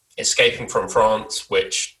 escaping from France,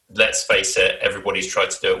 which, let's face it, everybody's tried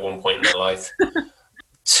to do at one point in their life,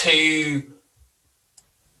 to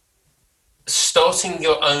starting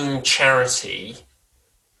your own charity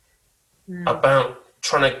about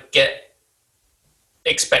trying to get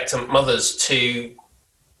expectant mothers to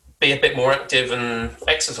be a bit more active and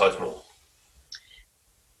exercise more?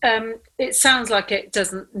 It sounds like it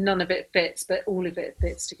doesn't, none of it fits, but all of it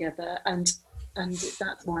fits together, and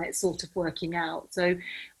that's why it's sort of working out. So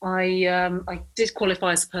I did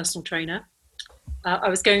qualify as a personal trainer. I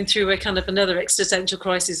was going through a kind of another existential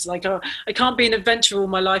crisis, like, I can't be an adventurer all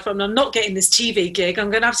my life. I'm not getting this TV gig.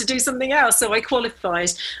 I'm going to have to do something else. So I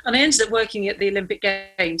qualified, and I ended up working at the Olympic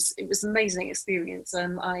Games. It was an amazing experience.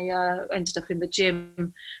 I ended up in the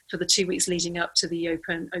gym for the 2 weeks leading up to the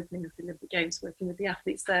opening of the Olympic Games, working with the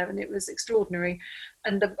athletes there, and it was extraordinary.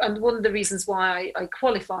 And one of the reasons why I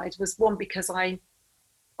qualified was, one, because I've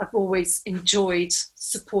always enjoyed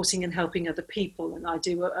supporting and helping other people, and I've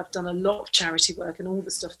done a lot of charity work, and all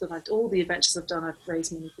the adventures I've done, I've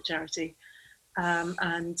raised money for charity,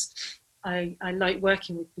 and I like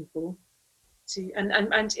working with people. And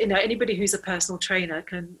anybody who's a personal trainer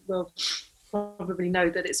will probably know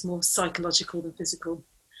that it's more psychological than physical,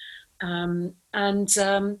 So and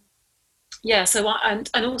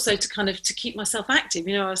also to keep myself active.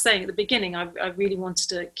 I was saying at the beginning, I really wanted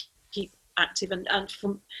to keep active, and I've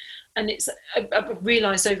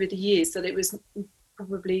realised over the years that it was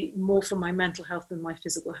probably more for my mental health than my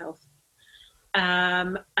physical health,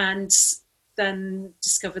 and then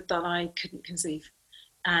discovered that I couldn't conceive,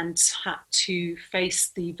 and had to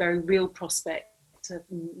face the very real prospect of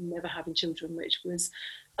never having children, which was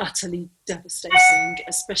utterly devastating,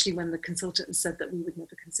 especially when the consultant said that we would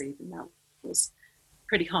never conceive, and that was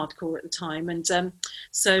pretty hardcore at the time. And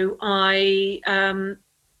so my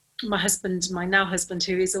now husband,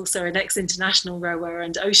 who is also an ex-international rower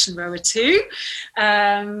and ocean rower too,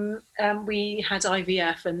 we had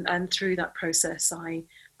IVF, and through that process I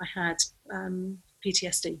had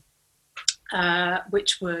PTSD,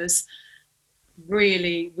 which was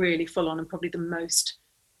really, really full on, and probably the most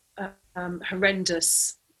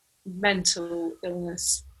horrendous mental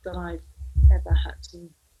illness that I've ever had to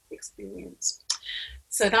experience.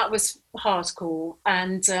 So that was hardcore,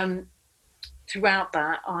 and throughout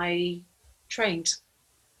that, I trained.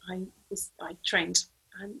 I trained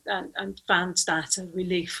and found that a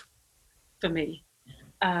relief for me.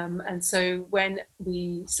 And so when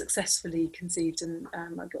we successfully conceived and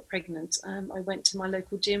I got pregnant, I went to my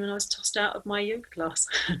local gym and I was tossed out of my yoga class.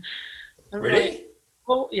 Really? Like,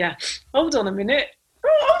 oh yeah. Hold on a minute.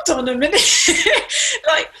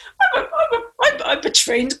 Like, I'm a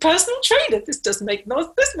trained personal trainer. This makes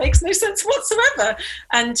no sense whatsoever.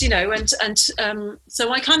 And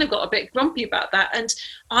so I kind of got a bit grumpy about that. And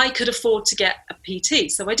I could afford to get a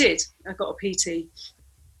PT, so I did. I got a PT.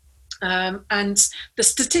 And the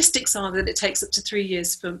statistics are that it takes up to 3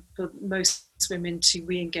 years for most women to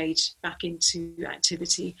re-engage back into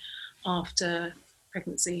activity after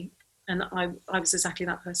pregnancy. And I was exactly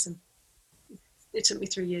that person. It took me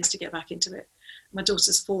 3 years to get back into it. My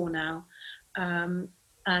daughter's 4 now, and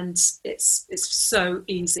it's so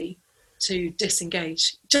easy to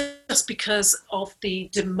disengage just because of the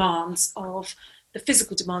demands of the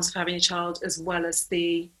physical demands of having a child, as well as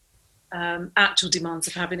the actual demands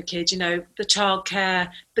of having a kid. You know, the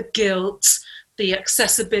childcare, the guilt, the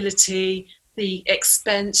accessibility, the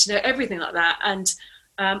expense, you know, everything like that. And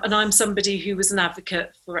I'm somebody who was an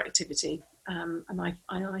advocate for activity, and I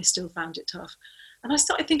still found it tough. And I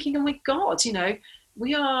started thinking, oh my God, you know,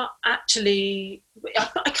 we are actually,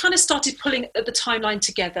 I kind of started pulling the timeline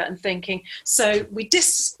together and thinking, so we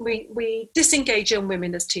disengage young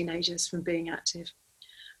women as teenagers from being active.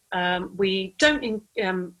 We don't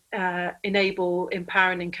enable,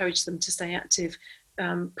 empower and encourage them to stay active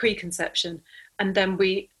pre-conception. And then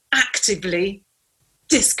we actively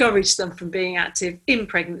discourage them from being active in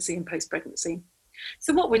pregnancy and post-pregnancy.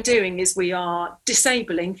 So what we're doing is we are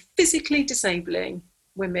physically disabling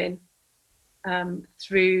women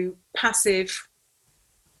through passive,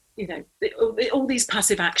 you know, all these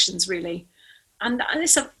passive actions, really. And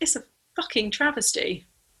it's a fucking travesty,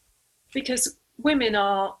 because women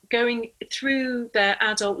are going through their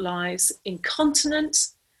adult lives incontinent,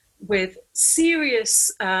 with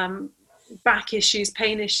serious back issues,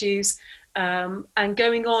 pain issues, and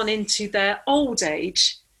going on into their old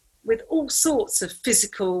age with all sorts of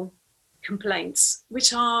physical complaints,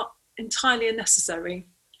 which are entirely unnecessary.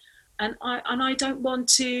 And I don't want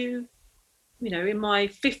to, you know, in my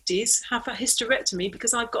 50s have a hysterectomy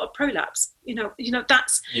because I've got a prolapse. You know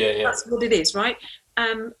that's what it is, right?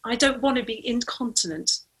 I don't want to be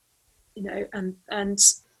incontinent, you know, and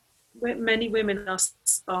many women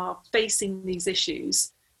are facing these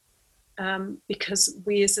issues because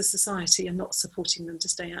we as a society are not supporting them to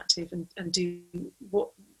stay active and do what,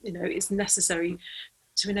 you know, is necessary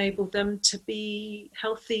to enable them to be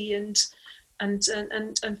healthy and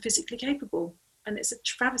physically capable. And it's a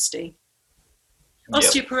travesty. Yep.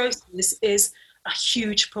 Osteoporosis is a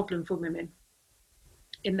huge problem for women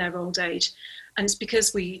in their old age, and it's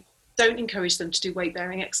because we don't encourage them to do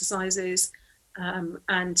weight-bearing exercises,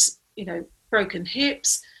 and, you know, broken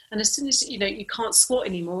hips. And as soon as, you know, you can't squat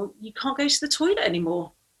anymore, you can't go to the toilet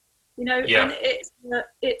anymore, you know. Yeah. And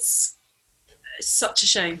it's such a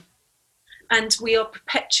shame, and we are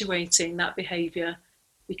perpetuating that behaviour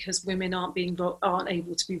because women aren't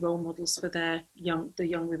able to be role models for the young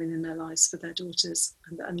women in their lives, for their daughters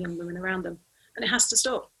and young women around them. And it has to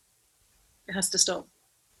stop. It has to stop.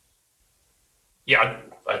 Yeah,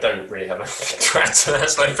 I don't really have anything to add to that,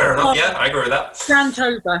 so fair enough. Yeah, I agree with that. Rant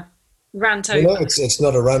over. No, it's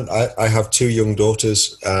not a rant. I have two young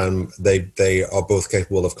daughters. They are both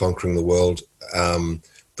capable of conquering the world.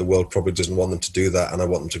 The world probably doesn't want them to do that, and I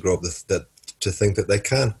want them to grow up to think that they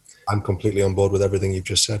can. I'm completely on board with everything you've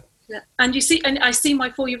just said. Yeah. And I see my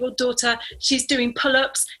 4-year-old daughter, she's doing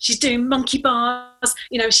pull-ups, she's doing monkey bars,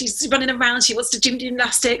 you know, she's running around, she wants to do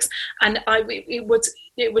gymnastics, and it would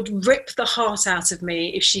rip the heart out of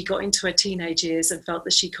me if she got into her teenage years and felt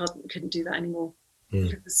that she couldn't do that anymore.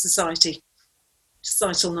 Societal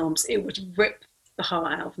norms, it would rip the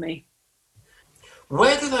heart out of me.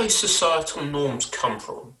 Where do those societal norms come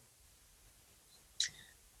from?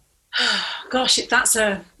 Gosh, it's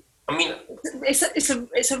a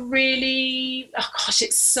really, oh gosh,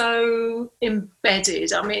 it's so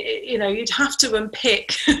embedded. I mean, you know, you'd have to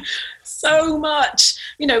unpick so much,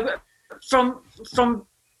 you know, from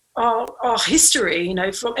our history, you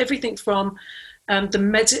know, from everything from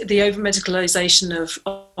the over-medicalisation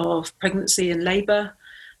of pregnancy and labour,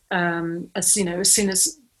 as you know, as soon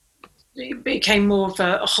as it became more of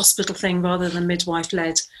a hospital thing rather than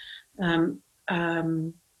midwife-led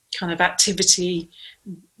kind of activity,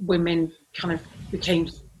 women kind of became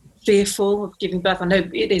fearful of giving birth. I know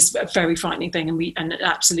it is a very frightening thing, and it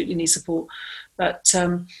absolutely needs support. But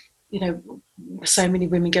you know, so many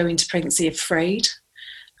women go into pregnancy afraid.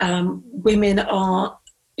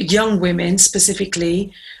 Young women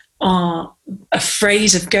specifically are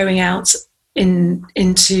afraid of going out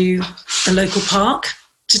into the local park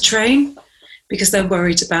to train because they're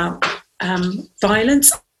worried about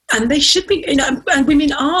violence. And they should be, you know, and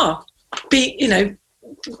women are being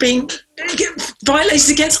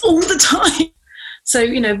violated against all the time. So,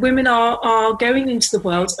 you know, women are going into the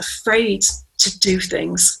world afraid to do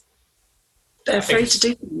things. They're afraid to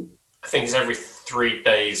do things. I think it's every 3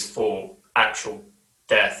 days for actual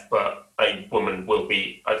death, but a woman will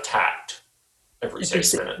be attacked every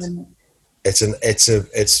 6 minutes. It's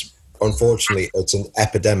unfortunately, it's an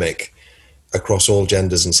epidemic across all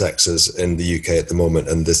genders and sexes in the UK at the moment,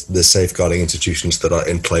 and the safeguarding institutions that are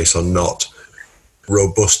in place are not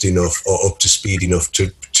robust enough or up to speed enough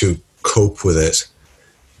to cope with it.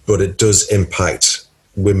 But it does impact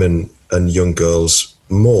women and young girls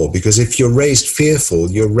more, because if you're raised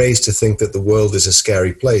fearful, you're raised to think that the world is a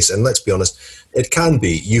scary place. And let's be honest, it can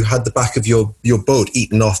be. You had the back of your boat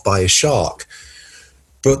eaten off by a shark,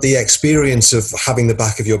 but the experience of having the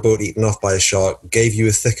back of your boat eaten off by a shark gave you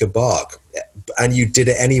a thicker bark, and you did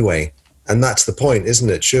it anyway. And that's the point, isn't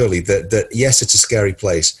it, surely, that yes, it's a scary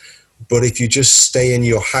place, but if you just stay in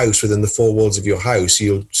your house, within the four walls of your house,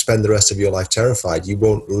 you'll spend the rest of your life terrified. You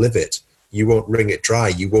won't live it. You won't wring it dry.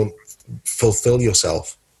 You won't fulfill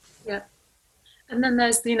yourself. Yeah. And then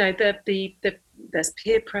there's, there's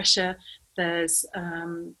peer pressure. There's,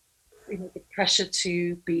 the pressure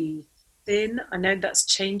to be thin. I know that's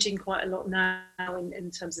changing quite a lot now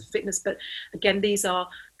in terms of fitness, but again, these are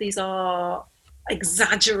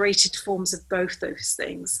exaggerated forms of both those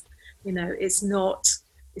things. It's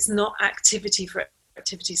not activity for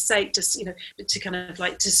activity's sake, just to kind of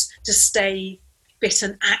like just to stay fit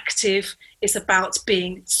and active. It's about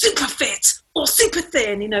being super fit or super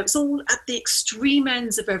thin. It's all at the extreme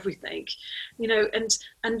ends of everything.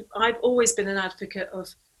 And I've always been an advocate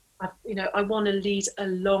of, I want to lead a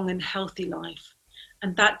long and healthy life,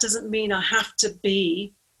 and that doesn't mean I have to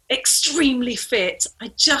be extremely fit.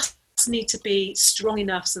 I just need to be strong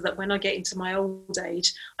enough so that when I get into my old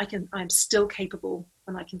age, I'm still capable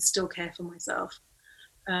and I can still care for myself,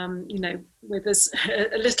 with as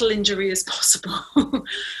a little injury as possible.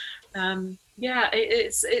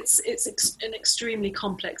 It's an extremely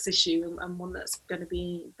complex issue, and one that's going to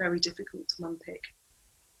be very difficult to unpick.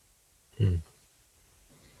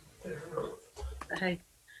 Hey,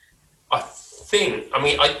 I think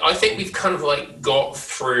we've kind of like got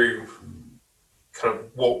through kind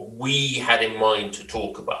of what we had in mind to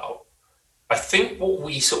talk about. I think what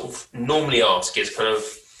we sort of normally ask is kind of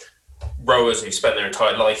rowers who spent their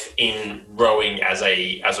entire life in rowing as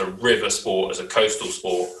a river sport, as a coastal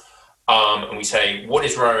sport, and we say, what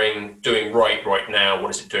is rowing doing right now?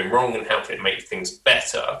 What is it doing wrong, and how can it make things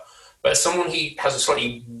better? But as someone who has a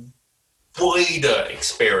slightly wider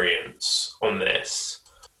experience on this,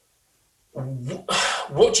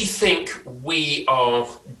 what do you think we are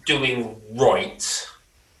doing right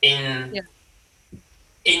in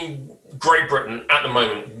Great Britain at the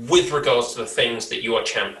moment with regards to the things that you are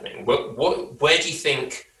championing? Where do you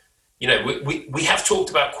think, we have talked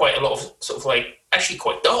about quite a lot of sort of like actually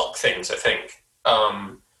quite dark things, I think,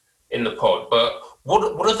 in the pod, but what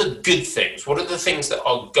are the good things? What are the things that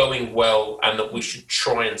are going well and that we should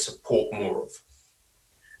try and support more of?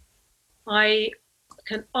 I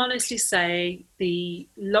can honestly say the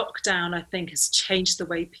lockdown, I think, has changed the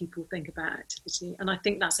way people think about activity. And I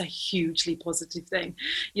think that's a hugely positive thing.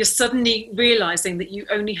 You're suddenly realizing that you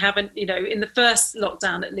only haven't, in the first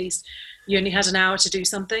lockdown, at least, you only had an hour to do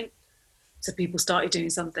something. So people started doing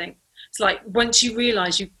something. It's like, once you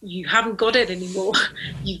realize you haven't got it anymore,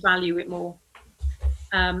 you value it more.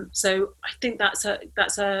 So I think that's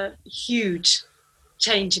a huge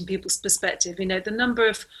change in people's perspective. The number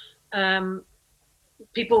of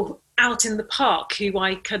people out in the park who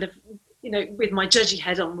I kind of, with my judgy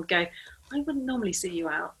head on, would go, I wouldn't normally see you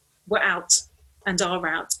out. We're out and are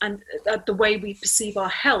out. And the way we perceive our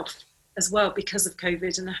health as well because of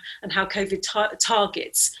COVID and how COVID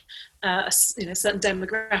targets a certain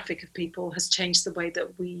demographic of people has changed the way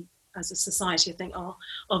that we as a society, I think, are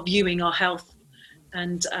viewing our health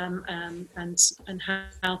and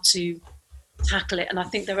how to tackle it. And I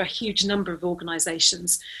think there are a huge number of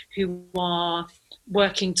organisations who are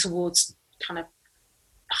working towards kind of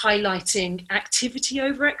highlighting activity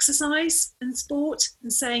over exercise in sport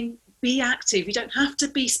and saying, be active. You don't have to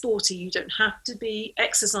be sporty. You don't have to be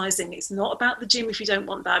exercising. It's not about the gym if you don't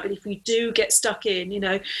want that. But if we do get stuck in,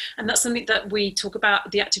 and that's something that we talk about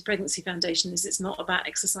at the Active Pregnancy Foundation, is it's not about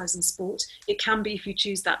exercise and sport. It can be if you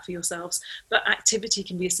choose that for yourselves. But activity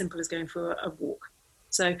can be as simple as going for a walk.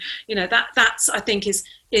 So, that's, I think,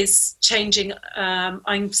 is changing.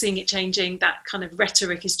 I'm seeing it changing. That kind of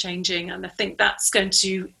rhetoric is changing. And I think that's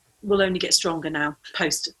will only get stronger now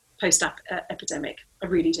post epidemic. I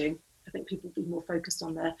really do. I think people will be more focused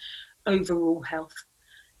on their overall health.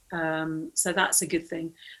 So that's a good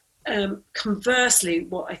thing. Conversely,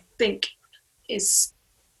 what I think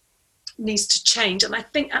needs to change, and I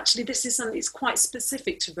think actually this is something that's quite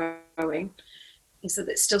specific to rowing, is that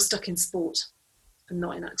it's still stuck in sport and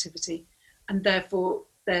not in activity, and therefore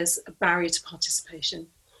there's a barrier to participation.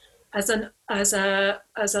 As a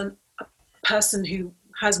person who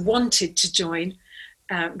has wanted to join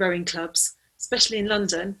rowing clubs, especially in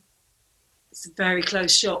London, it's a very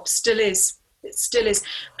closed shop. It still is.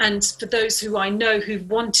 And for those who I know who've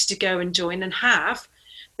wanted to go and join and have,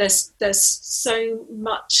 there's so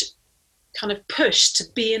much kind of push to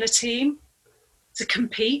be in a team, to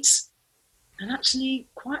compete. And actually,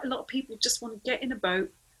 quite a lot of people just want to get in a boat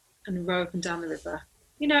and row up and down the river,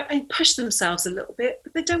 you know, and push themselves a little bit,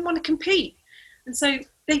 but they don't want to compete. And so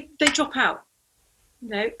they drop out, you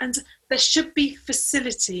know, and there should be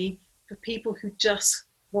facility for people who just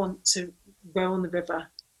want to row on the river,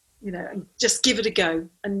 you know, and just give it a go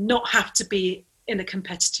and not have to be in a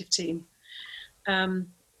competitive team.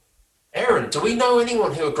 Aaron, do we know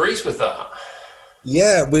anyone who agrees with that?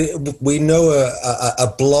 Yeah, we know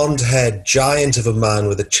a blonde-haired giant of a man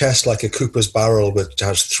with a chest like a Cooper's barrel, which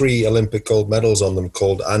has 3 Olympic gold medals on them,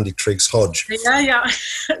 called Andy Triggs Hodge. Yeah,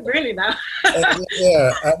 really now.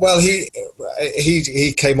 Well,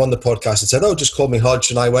 he came on the podcast and said, "Oh, just call me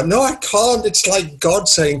Hodge," and I went, "No, I can't. It's like God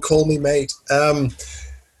saying, call me mate."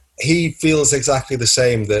 He feels exactly the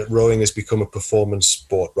same, that rowing has become a performance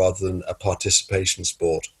sport rather than a participation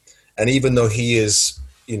sport, and even though he is,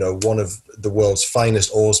 you know, one of the world's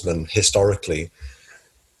finest oarsmen historically,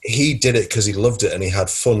 he did it because he loved it and he had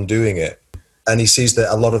fun doing it. And he sees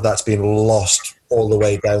that a lot of that's been lost all the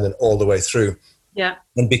way down and all the way through. Yeah.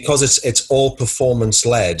 And because it's all performance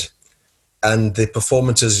led and the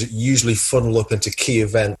performances usually funnel up into key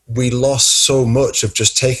event, we lost so much of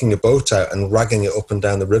just taking a boat out and ragging it up and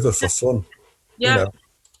down the river for fun. Yeah. You know?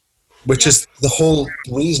 Which is the whole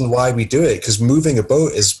reason why we do it, because moving a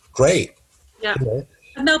boat is great. Yeah. You know?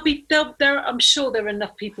 And I'm sure there are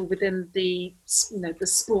enough people within the, you know, the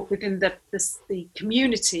sport, within the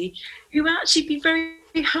community, who actually be very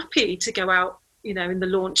happy to go out, you know, in the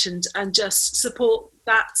launch and just support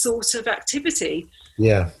that sort of activity.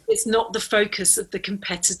 Yeah. It's not the focus of the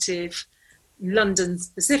competitive, London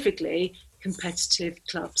specifically, competitive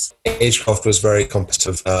clubs. Agecroft was very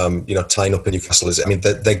competitive, you know, tying up in Newcastle. I mean,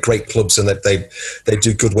 they're great clubs and they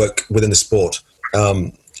do good work within the sport.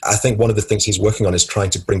 I think one of the things he's working on is trying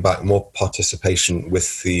to bring back more participation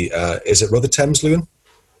with the, is it Rother Thames, Lewin?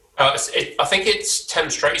 I think it's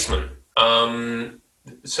Thames Tradesmen.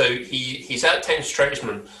 So he's at Thames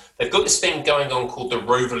Tradesmen. They've got this thing going on called the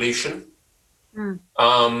Rovolution. And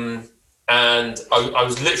I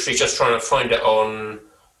was literally just trying to find it on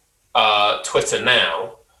Twitter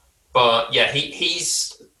now. But yeah,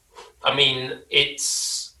 he's, I mean,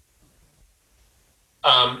 it's...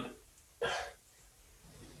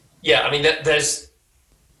 yeah, I mean, there's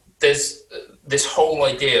this whole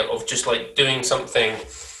idea of just like doing something.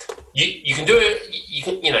 You can do it. You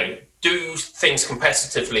can, you know, do things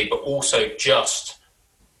competitively, but also just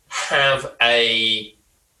have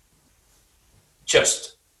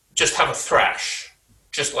just have a thrash.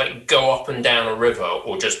 Just like go up and down a river,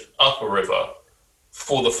 or just up a river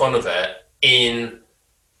for the fun of it,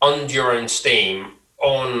 under your own steam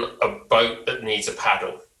on a boat that needs a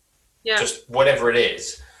paddle. Yeah. Just whatever it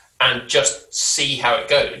is. And just see how it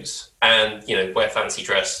goes, and you know, wear fancy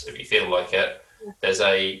dress if you feel like it. There's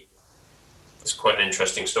quite an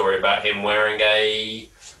interesting story about him wearing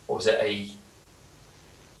was it a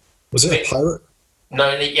pirate?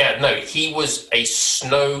 No, he was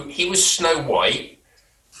Snow White,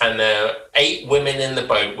 and there were 8 women in the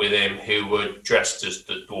boat with him who were dressed as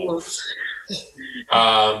the dwarfs.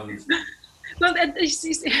 Well,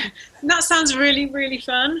 that sounds really, really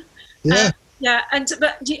fun. Yeah. Yeah,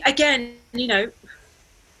 but again, you know,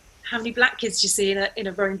 how many black kids do you see in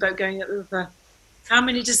a rowing boat going up the river? How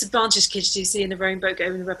many disadvantaged kids do you see in a rowing boat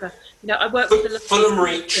going the river? You know, I work with the Fulham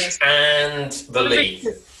Reach and the Lee.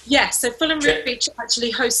 Yeah, so Fulham Reach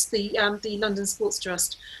actually hosts the London Sports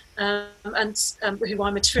Trust, and who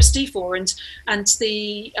I'm a trustee for, and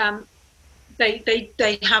the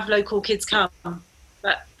they have local kids come,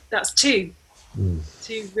 but that's two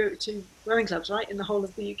rowing clubs, right, in the whole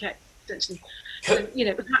of the UK. So, you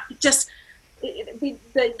know,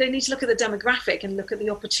 they need to look at the demographic and look at the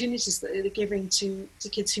opportunities that they're giving to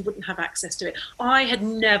kids who wouldn't have access to it. I had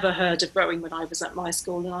never heard of rowing when I was at my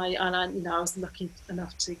school, and I you know, I was lucky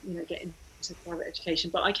enough to, you know, get into private education.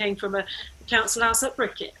 But I came from a council house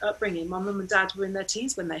upbringing. My mum and dad were in their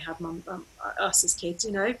teens when they had us as kids.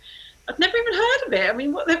 You know, I've never even heard of it. I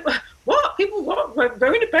mean, what people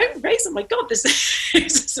rowing a boat and race? Oh my God, this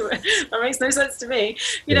that makes no sense to me.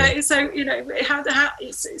 You know, so you know how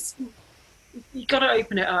it's you've got to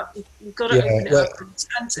open it up. You've got to open it up,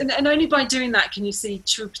 and only by doing that can you see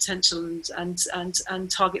true potential and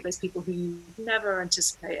target those people who you never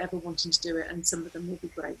anticipate ever wanting to do it, and some of them will be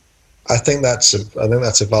great. I think that's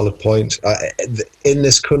a valid point. In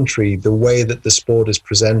this country, the way that the sport is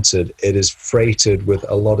presented, it is freighted with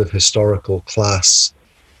a lot of historical class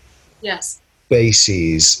Yes.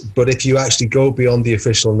 bases. But if you actually go beyond the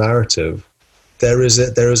official narrative, there is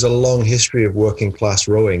a long history of working class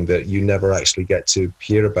rowing that you never actually get to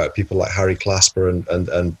hear about. People like Harry Clasper and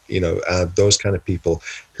those kind of people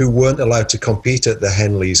who weren't allowed to compete at the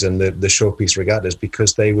Henleys and the showpiece regattas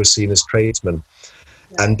because they were seen as tradesmen.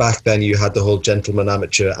 Yeah. And back then you had the whole gentleman,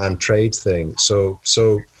 amateur and trade thing. So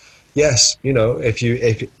yes, if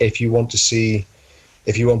you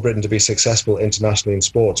want Britain to be successful internationally in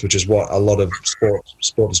sports, which is what a lot of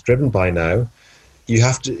sport is driven by now, you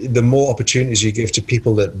have to. The more opportunities you give to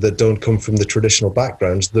people that don't come from the traditional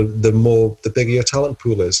backgrounds, the bigger your talent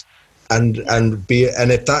pool is, and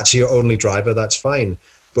if that's your only driver, that's fine.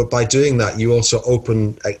 But by doing that, you also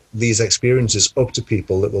open these experiences up to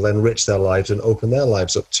people that will enrich their lives and open their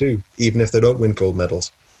lives up too, even if they don't win gold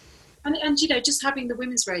medals. And just having the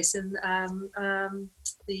women's race and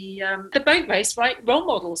the boat race, right? Role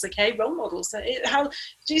models. How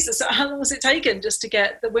long has it taken just to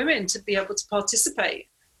get the women to be able to participate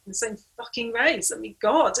in the same fucking race? I mean,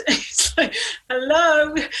 God, it's like,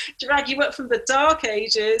 hello, drag you up from the dark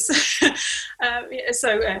ages.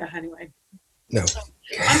 Anyway. No.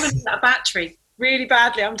 I'm running out of battery really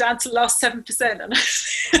badly. I'm down to the last 7%, and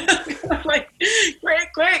I'm like,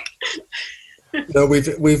 quick. No,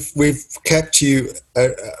 we've kept you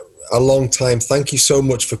a long time. Thank you so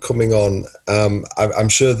much for coming on. I'm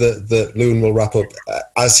sure that Lewin will wrap up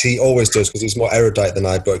as he always does because he's more erudite than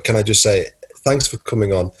I. But can I just say thanks for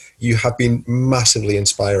coming on? You have been massively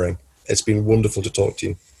inspiring. It's been wonderful to talk to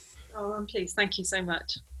you. Oh, I'm pleased. Thank you so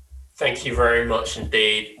much. Thank you very much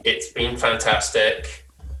indeed. It's been fantastic.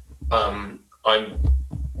 I'm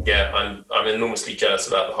enormously jealous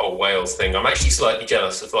about the whole whales thing. I'm actually slightly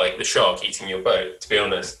jealous of like the shark eating your boat, to be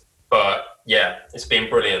honest. But yeah, it's been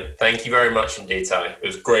brilliant. Thank you very much indeed, Sally. It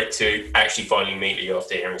was great to actually finally meet you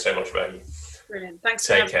after hearing so much about you. Brilliant. Thanks.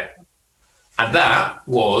 Take care. And that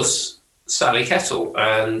was Sally Kettle,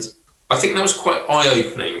 and I think that was quite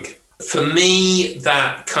eye-opening. For me,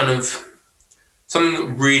 that kind of something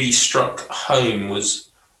that really struck home was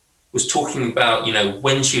talking about,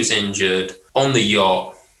 when she was injured on the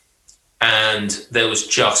yacht, and there was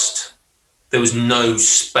no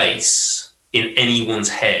space in anyone's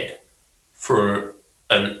head for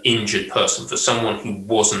an injured person, for someone who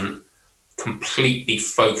wasn't completely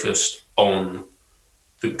focused on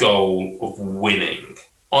the goal of winning.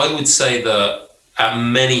 I would say that at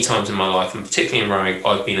many times in my life, and particularly in rowing,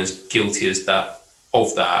 I've been as guilty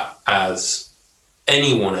of that as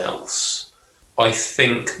anyone else. I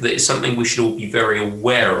think that it's something we should all be very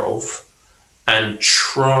aware of and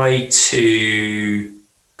try to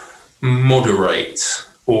moderate,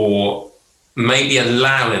 or maybe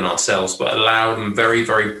allow in ourselves, but allow them very,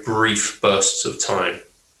 very brief bursts of time,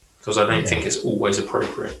 because I don't think it's always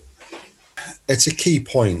appropriate. It's a key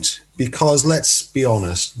point, because let's be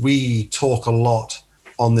honest, we talk a lot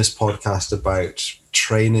on this podcast about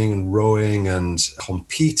training and rowing and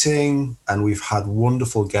competing, and we've had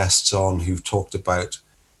wonderful guests on who've talked about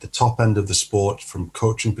the top end of the sport from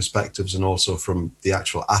coaching perspectives and also from the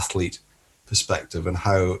actual athlete perspective, and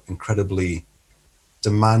how incredibly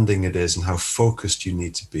demanding it is and how focused you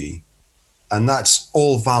need to be. And that's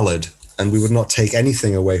all valid, and we would not take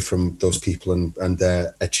anything away from those people and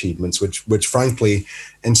their achievements, which frankly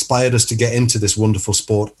inspired us to get into this wonderful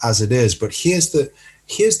sport as it is. But here's the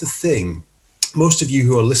thing. Most of you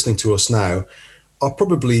who are listening to us now are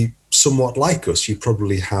probably somewhat like us. You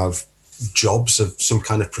probably have jobs of some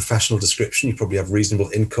kind of professional description. You probably have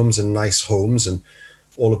reasonable incomes and nice homes and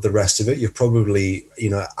all of the rest of it. You're probably,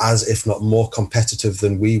 as if not more competitive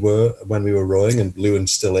than we were when we were rowing, and Lewin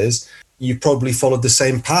still is. You probably followed the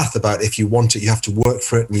same path about if you want it, you have to work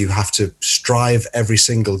for it and you have to strive every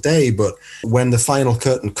single day. But when the final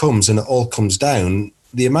curtain comes and it all comes down,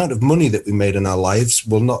 the amount of money that we made in our lives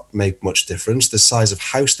will not make much difference. The size of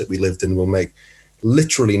house that we lived in will make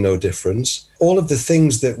literally no difference. All of the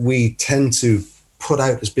things that we tend to put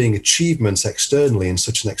out as being achievements externally in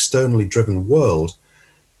such an externally driven world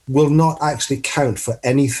will not actually count for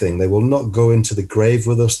anything. They will not go into the grave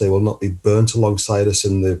with us. They will not be burnt alongside us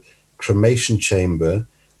in the cremation chamber.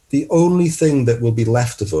 The only thing that will be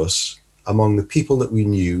left of us among the people that we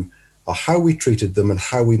knew are how we treated them and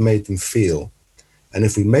how we made them feel. And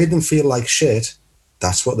if we made them feel like shit,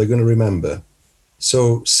 that's what they're going to remember.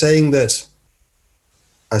 So saying that,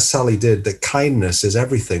 as Sally did, that kindness is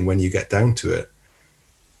everything when you get down to it,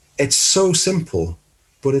 it's so simple,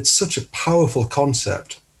 but it's such a powerful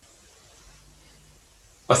concept.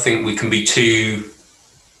 I think we can be too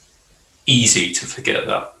easy to forget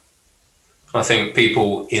that. I think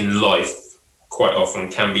people in life quite often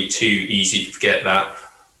can be too easy to forget that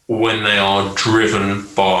when they are driven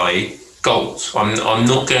by goals. I'm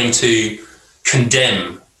not going to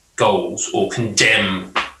condemn goals or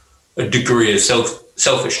condemn a degree of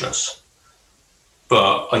selfishness.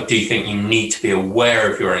 But I do think you need to be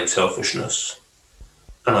aware of your own selfishness.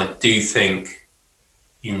 And I do think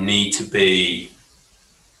you need to be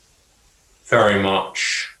very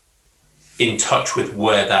much in touch with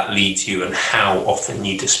where that leads you and how often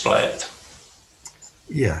you display it.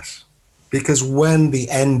 Yes, because when the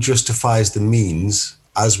end justifies the means,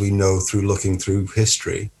 as we know through looking through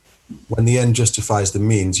history, when the end justifies the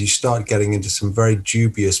means, you start getting into some very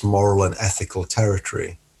dubious moral and ethical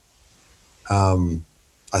territory,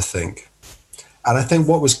 I think. And I think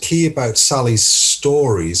what was key about Sally's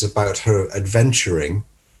stories about her adventuring,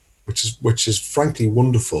 which is frankly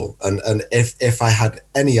wonderful. And if I had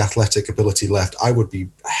any athletic ability left, I would be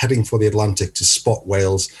heading for the Atlantic to spot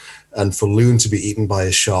whales and for Loon to be eaten by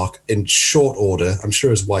a shark in short order. I'm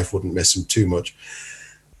sure his wife wouldn't miss him too much.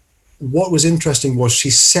 What was interesting was she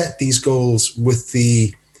set these goals with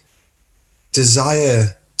the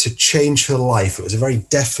desire to change her life. It was a very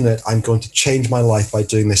definite, I'm going to change my life by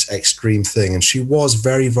doing this extreme thing. And she was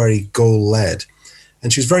very, very goal-led.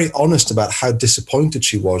 And she was very honest about how disappointed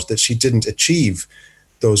she was that she didn't achieve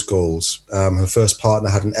those goals. Her first partner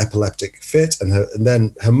had an epileptic fit, and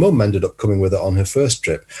then her mum ended up coming with her on her first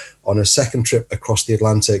trip. On her second trip across the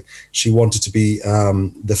Atlantic, she wanted to be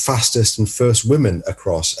the fastest and first woman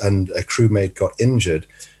across, and a crewmate got injured.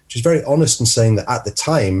 She's very honest in saying that at the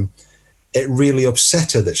time, it really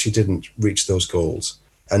upset her that she didn't reach those goals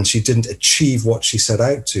and she didn't achieve what she set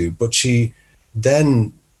out to. But she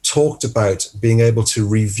then talked about being able to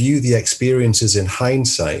review the experiences in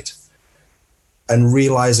hindsight and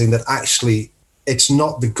realizing that actually it's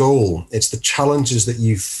not the goal, it's the challenges that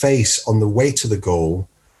you face on the way to the goal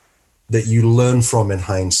that you learn from in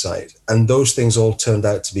hindsight. And those things all turned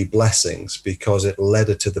out to be blessings because it led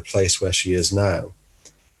her to the place where she is now.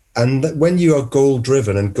 And when you are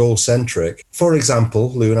goal-driven and goal-centric, for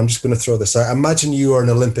example, Lou, and I'm just going to throw this out, imagine you are an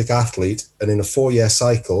Olympic athlete and in a 4-year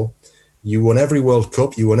cycle, you won every World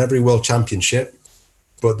Cup, you won every World Championship,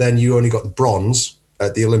 but then you only got the bronze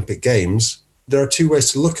at the Olympic Games. There are two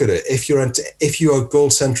ways to look at it. If you are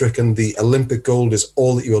goal-centric and the Olympic gold is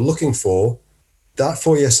all that you are looking for, that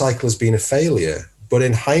 4-year cycle has been a failure. But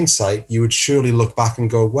in hindsight, you would surely look back and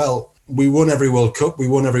go, well, we won every World Cup, we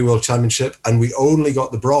won every World Championship, and we only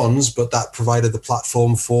got the bronze, but that provided the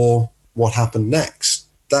platform for what happened next.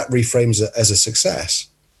 That reframes it as a success.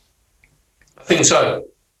 I think so.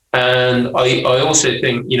 And I also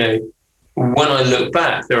think, when I look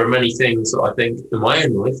back, there are many things that I think in my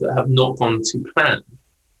own life that have not gone to plan,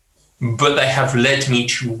 but they have led me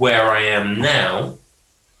to where I am now.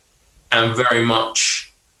 And very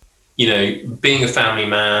much, being a family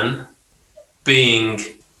man, being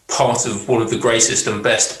part of one of the greatest and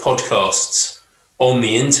best podcasts on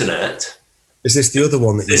the internet. Is this the other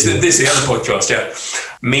one that you do? This is the other podcast, yeah.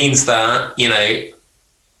 Means that,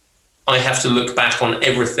 I have to look back on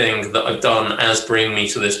everything that I've done as bringing me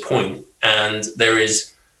to this point, and there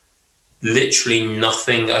is literally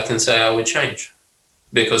nothing I can say I would change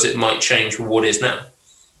because it might change what is now.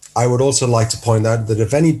 I would also like to point out that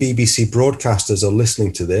if any BBC broadcasters are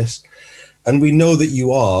listening to this, and we know that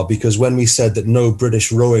you are, because when we said that no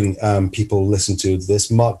British rowing people listen to this,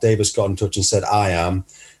 Mark Davis got in touch and said, I am,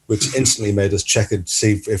 which instantly made us check and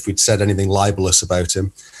see if we'd said anything libelous about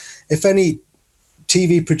him. If any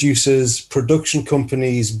TV producers, production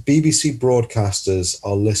companies, BBC broadcasters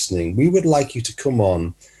are listening, we would like you to come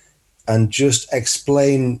on and just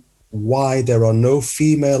explain why there are no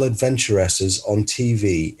female adventuresses on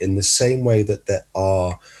TV in the same way that there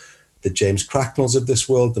are the James Cracknells of this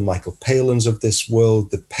world, the Michael Palins of this world,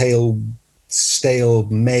 the pale, stale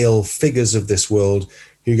male figures of this world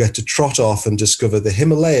who get to trot off and discover the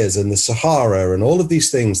Himalayas and the Sahara and all of these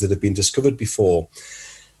things that have been discovered before,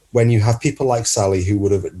 when you have people like Sally who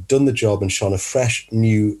would have done the job and shone a fresh,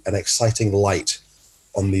 new and exciting light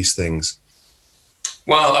on these things.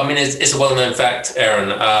 Well, I mean, it's a well-known fact, Aaron.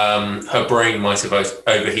 Her brain might have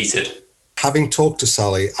overheated. Having talked to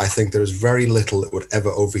Sally, I think there is very little that would ever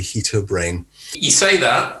overheat her brain. You say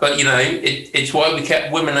that, but, it's why we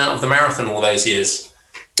kept women out of the marathon all those years.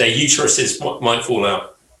 Their uteruses might fall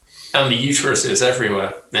out. And the uterus is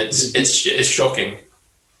everywhere. It's shocking.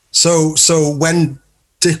 So when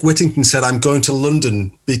Dick Whittington said, I'm going to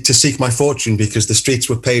London to seek my fortune because the streets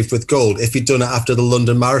were paved with gold, if he'd done it after the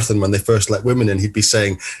London Marathon when they first let women in, he'd be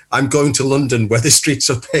saying, I'm going to London where the streets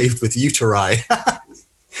are paved with uteri.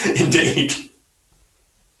 Indeed.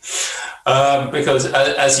 Because,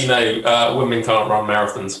 as you know, women can't run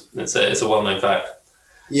marathons. It's a well-known fact.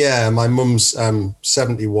 Yeah, my mum's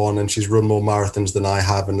 71 and she's run more marathons than I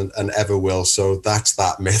have and ever will. So that's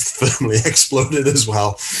that myth firmly exploded as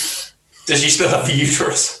well. Does she still have the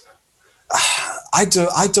uterus? I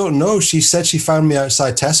don't know. She said she found me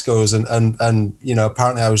outside Tesco's and you know,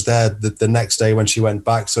 apparently I was there the next day when she went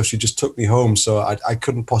back, so she just took me home, so I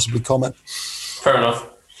couldn't possibly comment. Fair enough.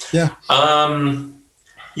 Yeah.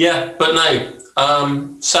 Yeah, but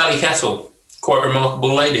no, Sally Kettle, quite a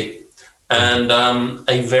remarkable lady, and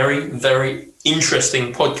a very, very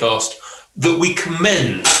interesting podcast that we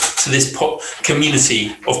commend to this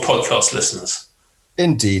community of podcast listeners.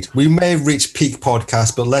 Indeed. We may have reached peak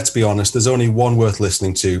podcast, but let's be honest, there's only one worth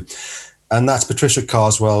listening to, and that's Patricia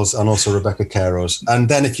Carswell's and also Rebecca Caro's. And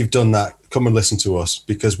then if you've done that, come and listen to us,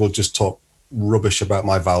 because we'll just talk rubbish about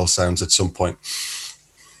my vowel sounds at some point.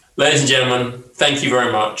 Ladies and gentlemen, thank you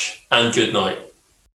very much and good night.